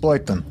and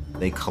exploit them.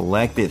 They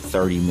collected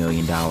 $30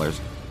 million.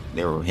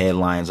 There were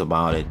headlines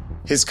about it.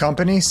 His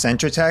company,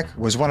 Centratech,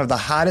 was one of the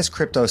hottest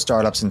crypto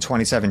startups in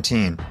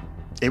 2017.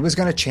 It was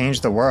going to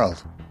change the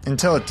world,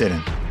 until it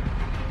didn't.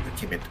 I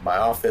came into my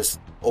office,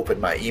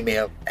 opened my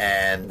email,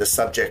 and the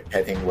subject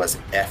heading was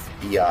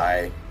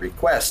FBI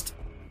request.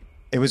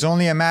 It was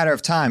only a matter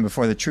of time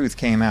before the truth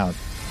came out.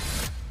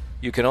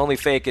 You can only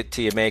fake it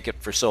till you make it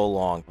for so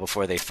long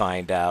before they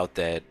find out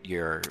that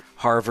your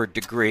Harvard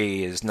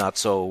degree is not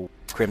so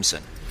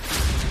crimson.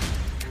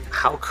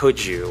 How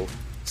could you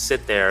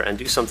sit there and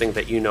do something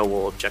that you know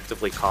will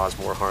objectively cause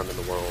more harm in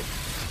the world?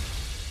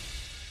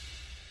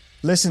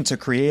 Listen to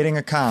Creating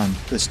a Con,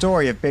 the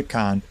story of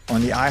Bitcoin,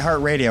 on the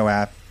iHeartRadio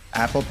app,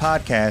 Apple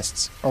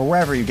Podcasts, or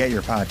wherever you get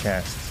your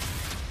podcasts.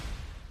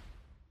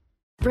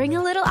 Bring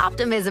a little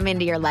optimism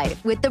into your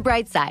life with The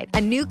Bright Side,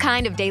 a new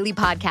kind of daily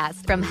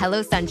podcast from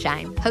Hello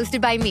Sunshine, hosted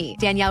by me,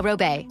 Danielle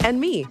Robay. And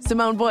me,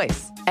 Simone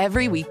Boyce.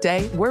 Every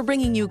weekday, we're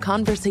bringing you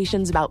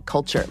conversations about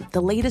culture,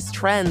 the latest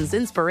trends,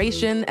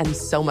 inspiration, and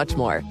so much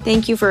more.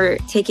 Thank you for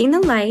taking the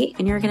light,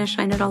 and you're going to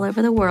shine it all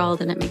over the world,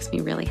 and it makes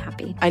me really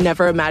happy. I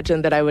never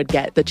imagined that I would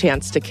get the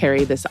chance to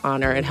carry this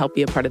honor and help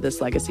be a part of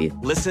this legacy.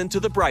 Listen to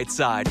The Bright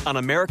Side on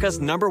America's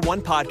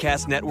 #1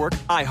 podcast network,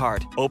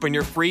 iHeart. Open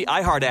your free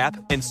iHeart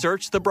app and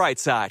search The Bright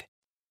Side.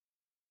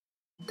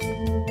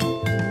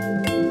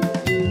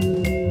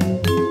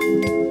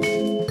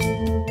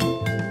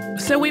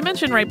 So we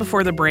mentioned right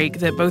before the break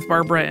that both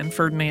Barbara and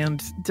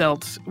Ferdinand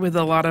dealt with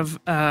a lot of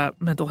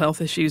mental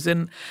health issues.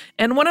 And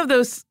one of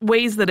those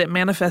ways that it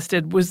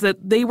manifested was that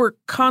they were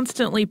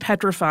constantly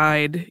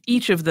petrified,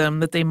 each of them,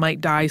 that they might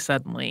die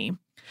suddenly.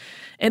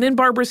 And in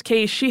Barbara's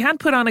case, she had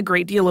put on a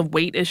great deal of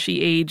weight as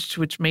she aged,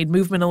 which made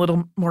movement a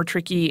little more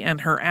tricky, and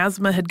her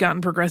asthma had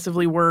gotten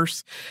progressively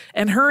worse,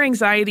 and her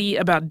anxiety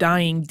about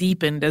dying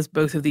deepened as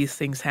both of these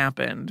things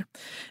happened.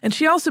 And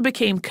she also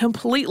became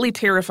completely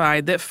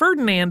terrified that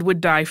Ferdinand would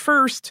die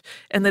first,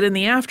 and that in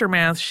the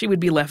aftermath, she would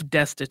be left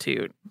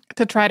destitute.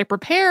 To try to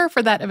prepare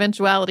for that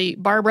eventuality,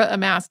 Barbara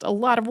amassed a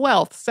lot of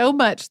wealth, so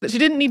much that she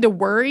didn't need to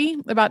worry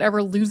about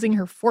ever losing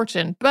her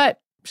fortune, but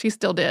she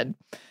still did.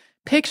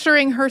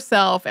 Picturing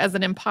herself as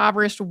an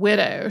impoverished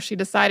widow, she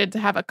decided to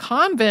have a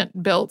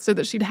convent built so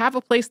that she'd have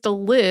a place to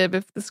live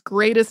if this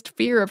greatest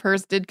fear of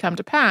hers did come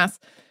to pass.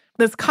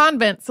 This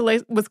convent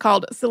was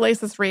called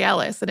Silesis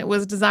Realis, and it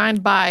was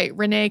designed by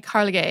René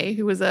Carlier,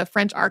 who was a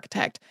French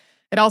architect.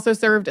 It also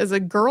served as a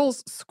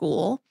girls'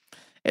 school.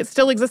 It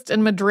still exists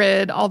in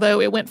Madrid, although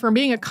it went from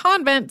being a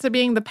convent to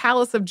being the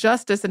Palace of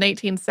Justice in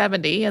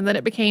 1870, and then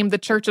it became the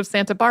Church of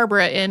Santa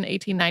Barbara in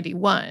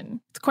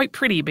 1891. It's quite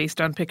pretty based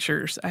on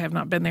pictures. I have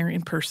not been there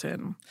in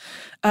person.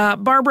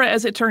 Barbara,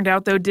 as it turned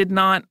out, though, did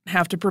not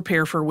have to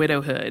prepare for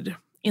widowhood.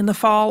 in the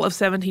fall of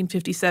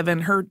 1757,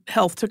 her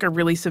health took a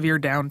really severe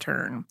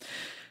downturn.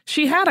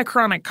 She had a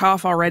chronic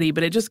cough already,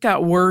 but it just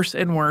got worse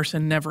and worse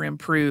and never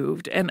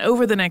improved. And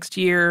over the next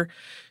year,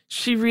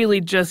 she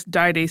really just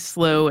died a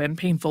slow and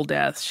painful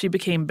death. She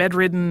became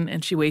bedridden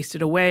and she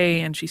wasted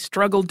away and she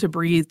struggled to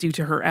breathe due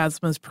to her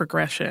asthma's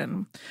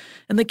progression.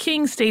 And the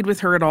king stayed with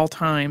her at all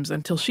times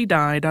until she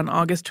died on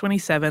August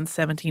 27,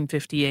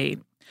 1758.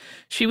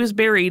 She was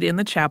buried in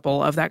the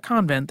chapel of that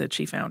convent that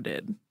she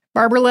founded.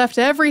 Barbara left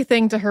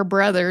everything to her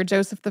brother,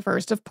 Joseph I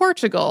of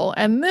Portugal,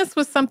 and this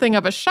was something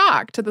of a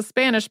shock to the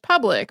Spanish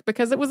public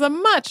because it was a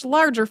much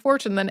larger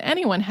fortune than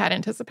anyone had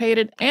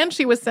anticipated, and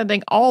she was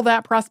sending all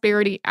that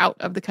prosperity out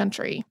of the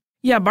country.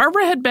 Yeah,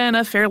 Barbara had been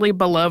a fairly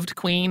beloved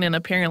queen, and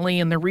apparently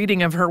in the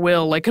reading of her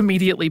will,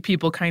 immediately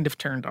people kind of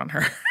turned on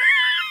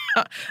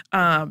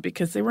her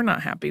because they were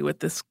not happy with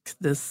this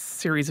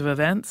series of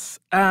events.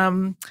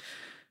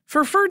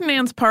 For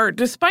Ferdinand's part,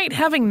 despite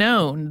having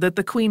known that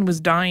the queen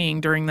was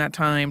dying during that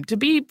time, to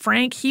be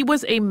frank, he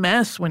was a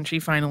mess when she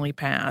finally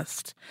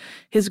passed.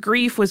 His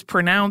grief was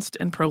pronounced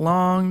and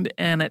prolonged,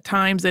 and at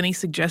times any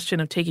suggestion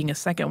of taking a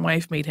second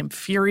wife made him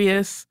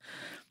furious.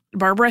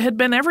 Barbara had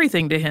been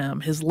everything to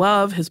him, his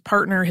love, his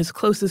partner, his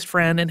closest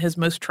friend, and his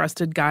most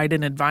trusted guide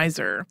and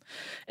advisor.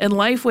 And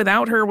life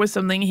without her was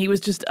something he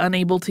was just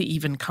unable to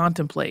even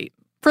contemplate.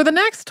 For the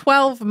next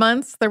 12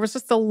 months, there was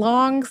just a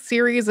long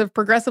series of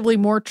progressively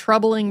more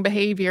troubling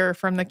behavior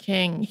from the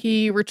king.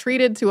 He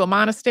retreated to a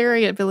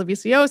monastery at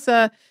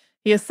Villaviciosa.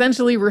 He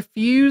essentially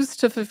refused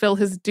to fulfill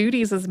his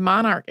duties as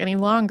monarch any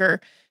longer.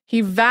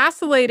 He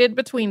vacillated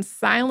between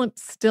silent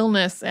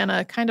stillness and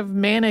a kind of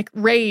manic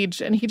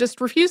rage, and he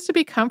just refused to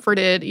be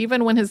comforted,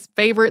 even when his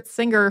favorite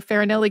singer,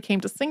 Farinelli,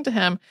 came to sing to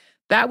him.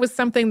 That was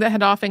something that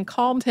had often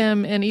calmed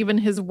him in even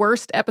his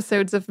worst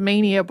episodes of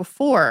mania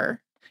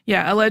before.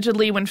 Yeah,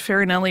 allegedly when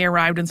Farinelli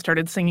arrived and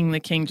started singing,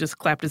 the king just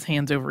clapped his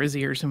hands over his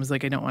ears and was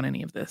like, I don't want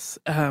any of this.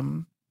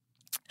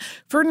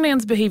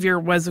 Ferdinand's behavior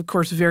was, of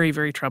course, very,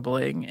 very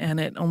troubling, and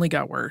it only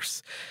got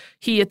worse.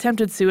 He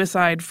attempted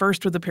suicide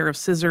first with a pair of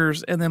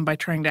scissors and then by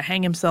trying to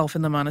hang himself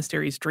in the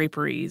monastery's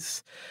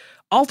draperies.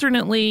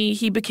 Alternately,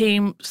 he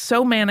became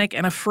so manic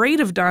and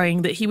afraid of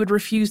dying that he would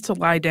refuse to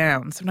lie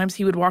down. Sometimes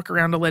he would walk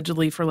around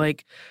allegedly for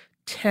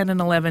 10 and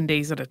 11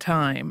 days at a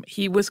time.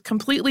 He was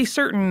completely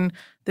certain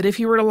that if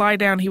he were to lie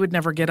down, he would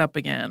never get up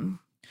again.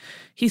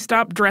 He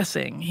stopped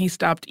dressing. He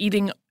stopped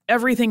eating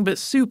everything but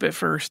soup at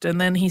first,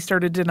 and then he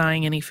started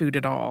denying any food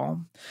at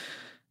all.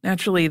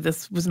 Naturally,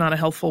 this was not a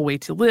healthful way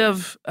to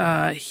live.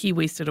 He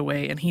wasted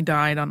away, and he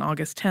died on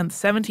August 10th,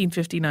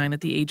 1759,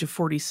 at the age of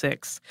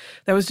 46.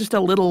 That was just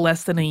a little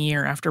less than a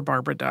year after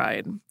Barbara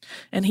died.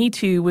 And he,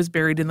 too, was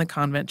buried in the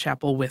convent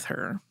chapel with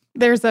her.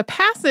 There's a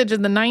passage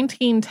in the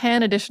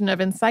 1910 edition of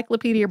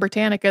Encyclopedia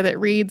Britannica that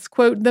reads,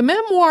 quote, "The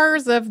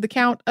memoirs of the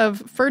Count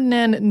of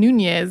Ferdinand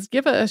Núñez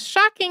give a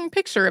shocking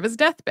picture of his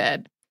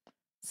deathbed."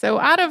 So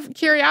out of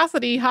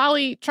curiosity,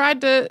 Holly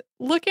tried to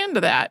look into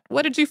that.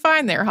 What did you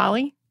find there,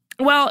 Holly?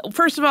 Well,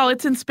 first of all,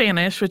 it's in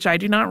Spanish, which I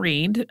do not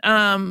read.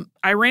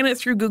 I ran it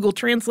through Google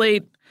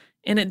Translate,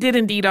 and it did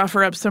indeed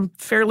offer up some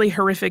fairly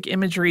horrific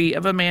imagery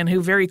of a man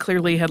who very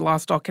clearly had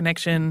lost all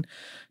connection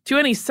to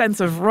any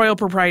sense of royal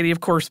propriety, of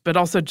course, but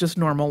also just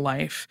normal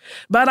life.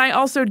 But I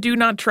also do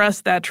not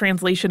trust that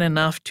translation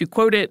enough to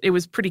quote it. It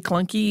was pretty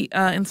clunky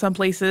in some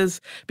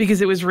places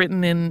because it was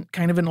written in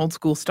kind of an old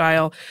school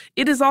style.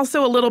 It is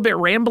also a little bit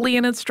rambly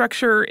in its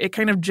structure. It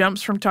kind of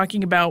jumps from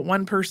talking about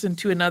one person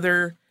to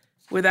another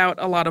without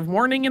a lot of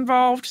warning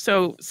involved.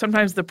 So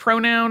sometimes the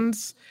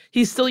pronouns,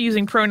 he's still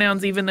using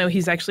pronouns even though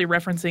he's actually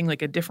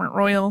referencing a different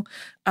royal.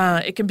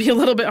 It can be a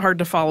little bit hard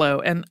to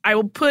follow. And I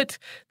will put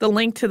the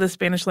link to the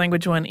Spanish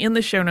language one in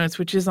the show notes,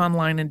 which is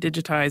online and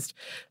digitized.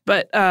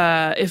 But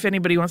if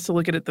anybody wants to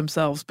look at it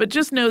themselves. But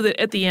just know that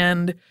at the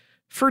end,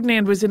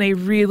 Ferdinand was in a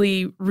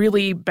really,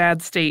 really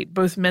bad state,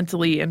 both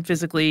mentally and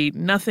physically.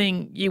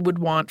 Nothing you would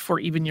want for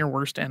even your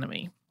worst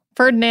enemy.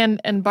 Ferdinand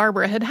and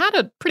Barbara had had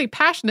a pretty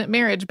passionate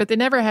marriage, but they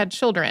never had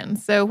children.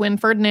 So when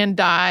Ferdinand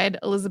died,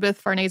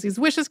 Elizabeth Farnese's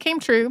wishes came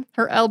true.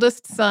 Her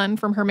eldest son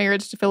from her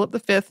marriage to Philip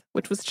V,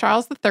 which was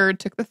Charles III,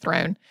 took the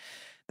throne.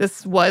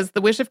 This was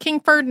the wish of King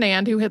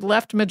Ferdinand, who had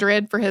left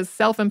Madrid for his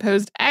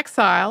self-imposed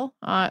exile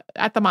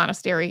at the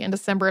monastery in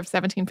December of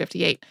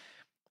 1758.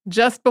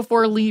 Just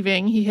before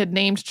leaving, he had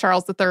named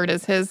Charles III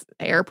as his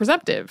heir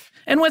presumptive.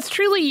 And what's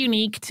truly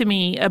unique to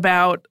me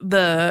about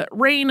the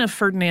reign of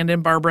Ferdinand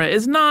and Barbara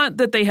is not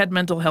that they had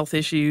mental health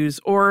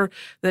issues or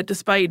that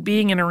despite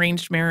being an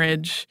arranged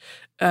marriage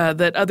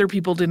that other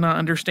people did not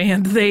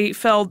understand, they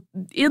fell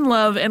in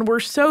love and were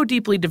so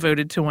deeply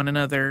devoted to one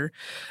another.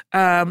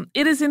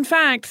 It is, in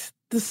fact,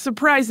 the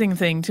surprising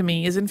thing to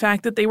me is, in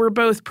fact, that they were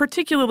both,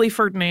 particularly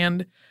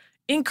Ferdinand,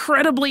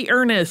 incredibly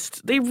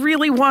earnest. They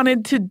really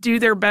wanted to do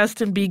their best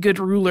and be good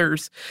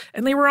rulers.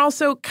 And they were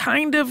also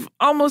kind of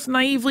almost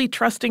naively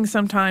trusting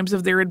sometimes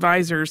of their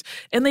advisors.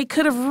 And they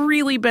could have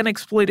really been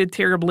exploited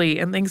terribly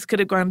and things could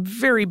have gone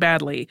very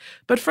badly.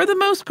 But for the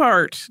most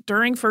part,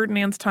 during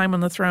Ferdinand's time on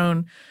the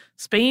throne,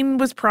 Spain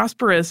was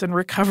prosperous and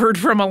recovered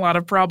from a lot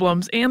of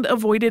problems and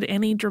avoided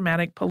any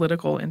dramatic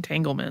political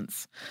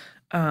entanglements.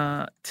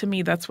 To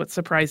me, that's what's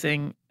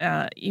surprising,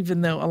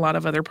 even though a lot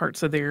of other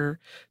parts of their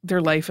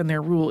life and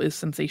their rule is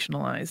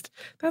sensationalized.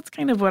 That's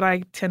kind of what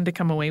I tend to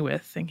come away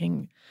with,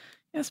 thinking,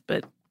 yes,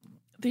 but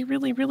they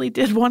really, really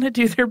did want to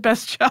do their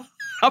best job.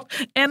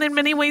 And in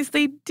many ways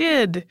they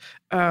did,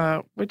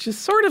 which is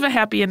sort of a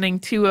happy ending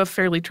to a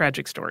fairly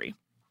tragic story.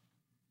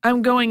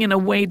 I'm going in a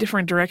way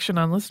different direction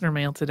on listener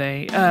mail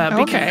today.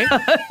 Because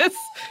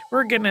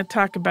we're going to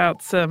talk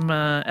about some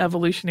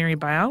evolutionary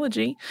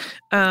biology.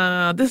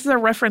 This is a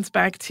reference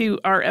back to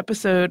our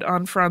episode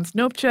on Franz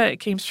Nopcsa.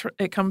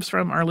 It comes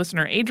from our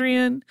listener,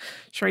 Adrian.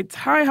 She writes,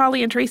 "Hi,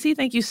 Holly and Tracy.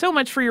 Thank you so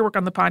much for your work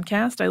on the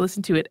podcast. I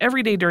listen to it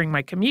every day during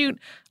my commute,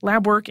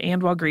 lab work,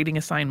 and while grading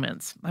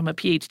assignments. I'm a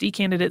PhD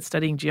candidate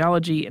studying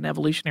geology and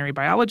evolutionary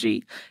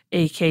biology,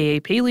 aka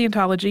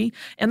paleontology,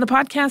 and the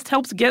podcast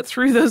helps get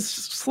through those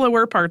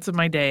slower parts of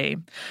my day.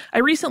 I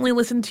recently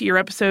listened to your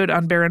episode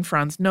on Baron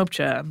Franz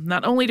Nopcsa.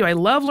 Not only do I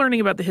love learning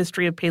about the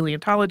history of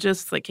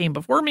paleontologists that came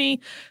before me,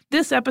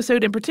 this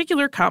episode in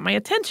particular caught my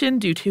attention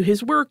due to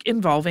his work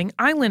involving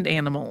island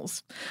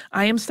animals.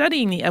 I am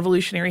studying the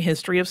evolutionary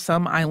history of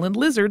some island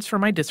lizards for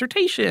my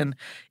dissertation.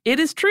 It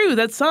is true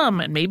that some,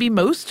 and maybe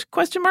most,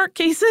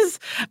 cases,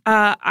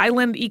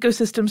 island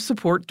ecosystems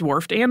support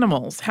dwarfed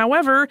animals.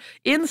 However,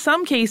 in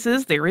some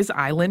cases, there is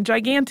island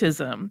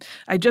gigantism.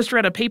 I just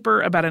read a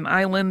paper about an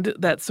island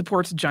that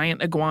supports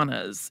giant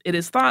iguanas. It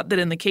is thought that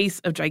in the case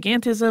of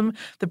gigantism,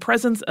 the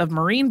presence of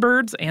marine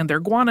birds and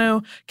their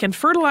guano can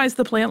fertilize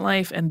the plant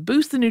life and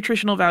boost the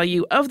nutritional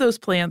value of those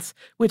plants,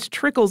 which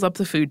trickles up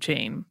the food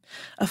chain.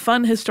 A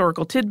fun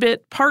historical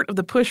tidbit, part of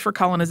the push for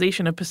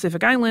colonization of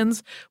Pacific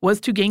islands was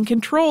to gain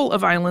control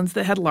of islands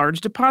that had large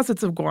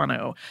deposits of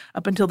guano.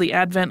 Up until the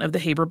advent of the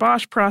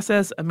Haber-Bosch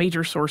process, a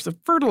major source of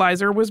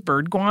fertilizer was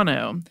bird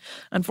guano.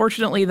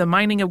 Unfortunately, the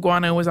mining of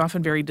guano was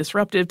often very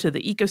disruptive to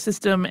the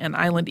ecosystem, and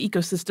island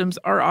ecosystems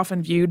are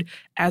often viewed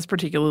as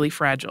particularly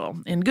fragile.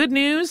 In good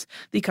news,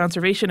 the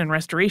conservation and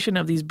restoration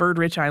of these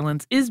bird-rich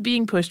islands is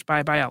being pushed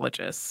by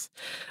biologists.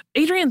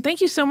 Adrian,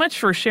 thank you so much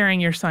for sharing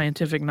your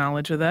scientific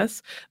knowledge with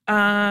us.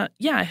 I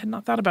had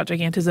not thought about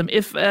gigantism.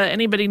 If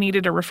anybody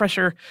needed a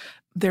refresher,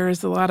 there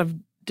is a lot of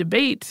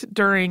debate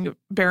during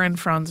Baron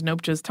Franz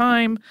Nopcsa's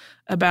time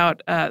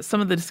about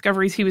some of the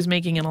discoveries he was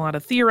making and a lot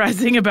of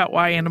theorizing about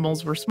why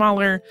animals were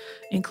smaller,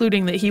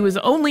 including that he was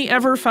only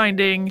ever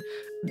finding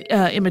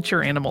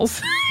immature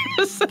animals.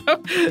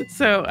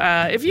 So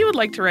if you would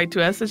like to write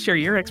to us and share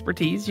your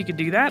expertise, you can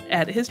do that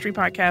at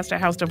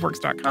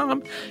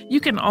historypodcast@howstuffworks.com. You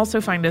can also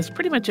find us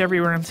pretty much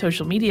everywhere on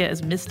social media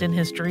as Missed in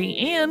History,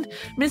 and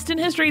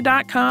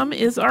missedinhistory.com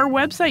is our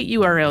website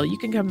URL. You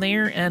can come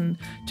there and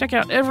check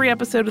out every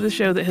episode of the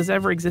show that has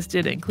ever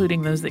existed,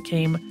 including those that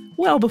came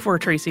well before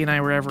Tracy and I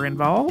were ever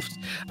involved.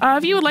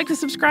 If you would like to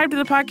subscribe to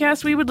the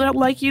podcast, we would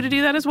like you to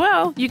do that as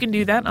well. You can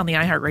do that on the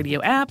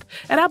iHeartRadio app,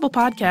 at Apple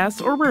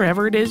Podcasts, or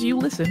wherever it is you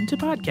listen to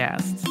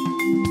podcasts.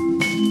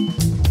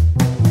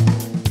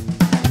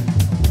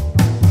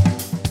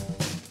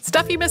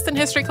 Stuff You Missed in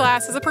History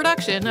Class is a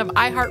production of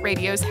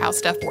iHeartRadio's How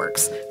Stuff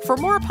Works. For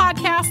more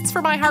podcasts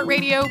from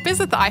iHeartRadio,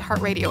 visit the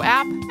iHeartRadio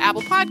app,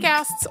 Apple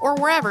Podcasts, or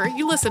wherever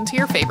you listen to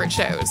your favorite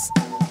shows.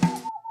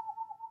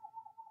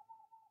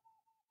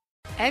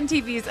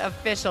 MTV's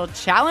official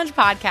Challenge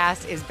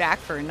podcast is back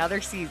for another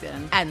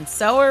season. And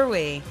so are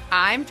we.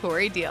 I'm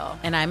Tori Deal.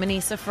 And I'm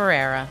Anissa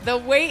Ferreira. The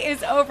wait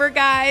is over,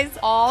 guys.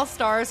 All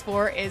Stars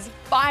 4 is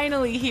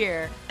finally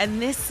here.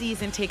 And this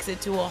season takes it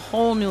to a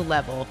whole new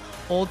level.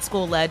 Old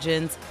school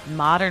legends,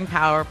 modern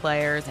power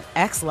players, and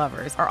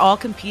ex-lovers are all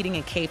competing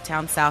in Cape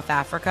Town, South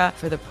Africa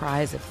for the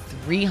prize of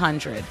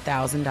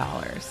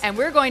 $300,000. And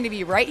we're going to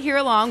be right here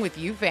along with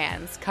you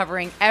fans,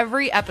 covering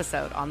every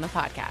episode on the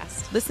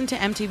podcast. Listen to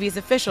MTV's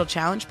official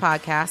Challenge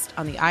podcast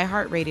on the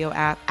iHeartRadio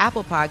app,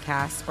 Apple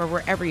Podcasts, or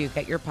wherever you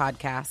get your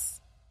podcasts.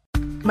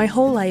 My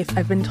whole life,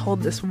 I've been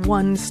told this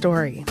one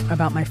story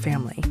about my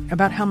family,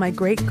 about how my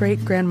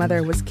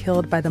great-great-grandmother was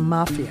killed by the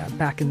mafia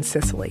back in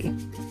Sicily.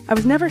 I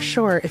was never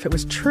sure if it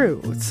was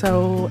true,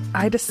 so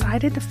I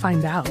decided to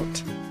find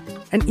out.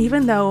 And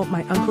even though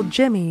my Uncle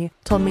Jimmy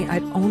told me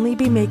I'd only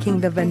be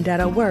making the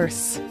vendetta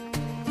worse,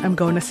 I'm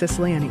going to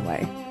Sicily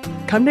anyway.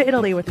 Come to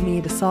Italy with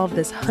me to solve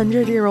this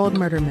 100-year-old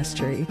murder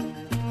mystery.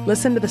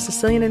 Listen to The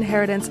Sicilian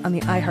Inheritance on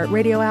the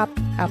iHeartRadio app,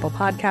 Apple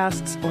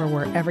Podcasts, or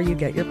wherever you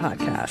get your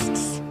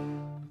podcasts.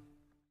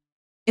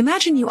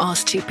 Imagine you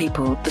ask two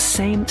people the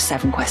same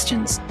 7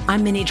 questions.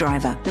 I'm Minnie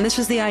Driver, and this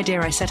was the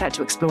idea I set out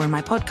to explore in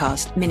my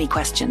podcast, Mini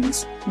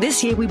Questions.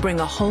 This year, we bring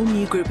a whole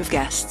new group of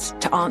guests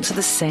to answer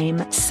the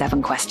same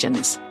 7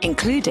 questions,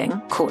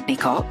 including Courtney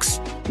Cox,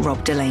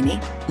 Rob Delaney,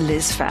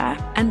 Liz Phair,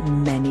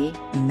 and many,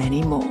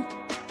 many more.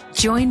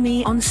 Join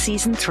me on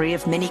Season 3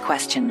 of Mini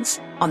Questions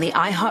on the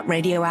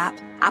iHeartRadio app,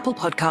 Apple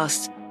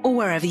Podcasts, or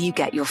wherever you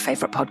get your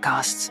favorite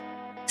podcasts.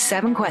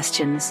 7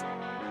 questions,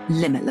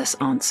 limitless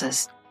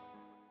answers.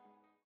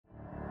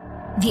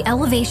 The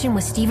Elevation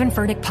with Stephen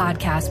Furtick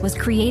podcast was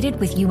created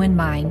with you in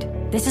mind.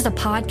 This is a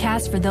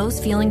podcast for those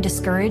feeling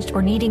discouraged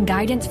or needing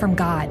guidance from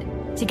God.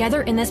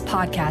 Together in this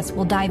podcast,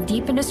 we'll dive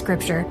deep into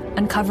Scripture,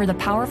 uncover the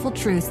powerful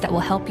truths that will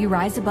help you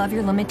rise above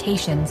your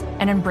limitations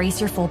and embrace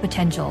your full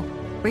potential.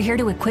 We're here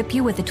to equip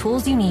you with the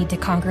tools you need to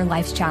conquer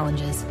life's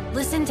challenges.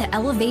 Listen to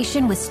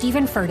Elevation with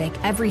Stephen Furtick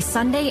every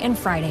Sunday and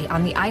Friday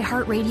on the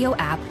iHeartRadio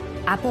app,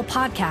 Apple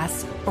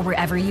Podcasts, or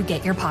wherever you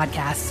get your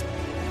podcasts.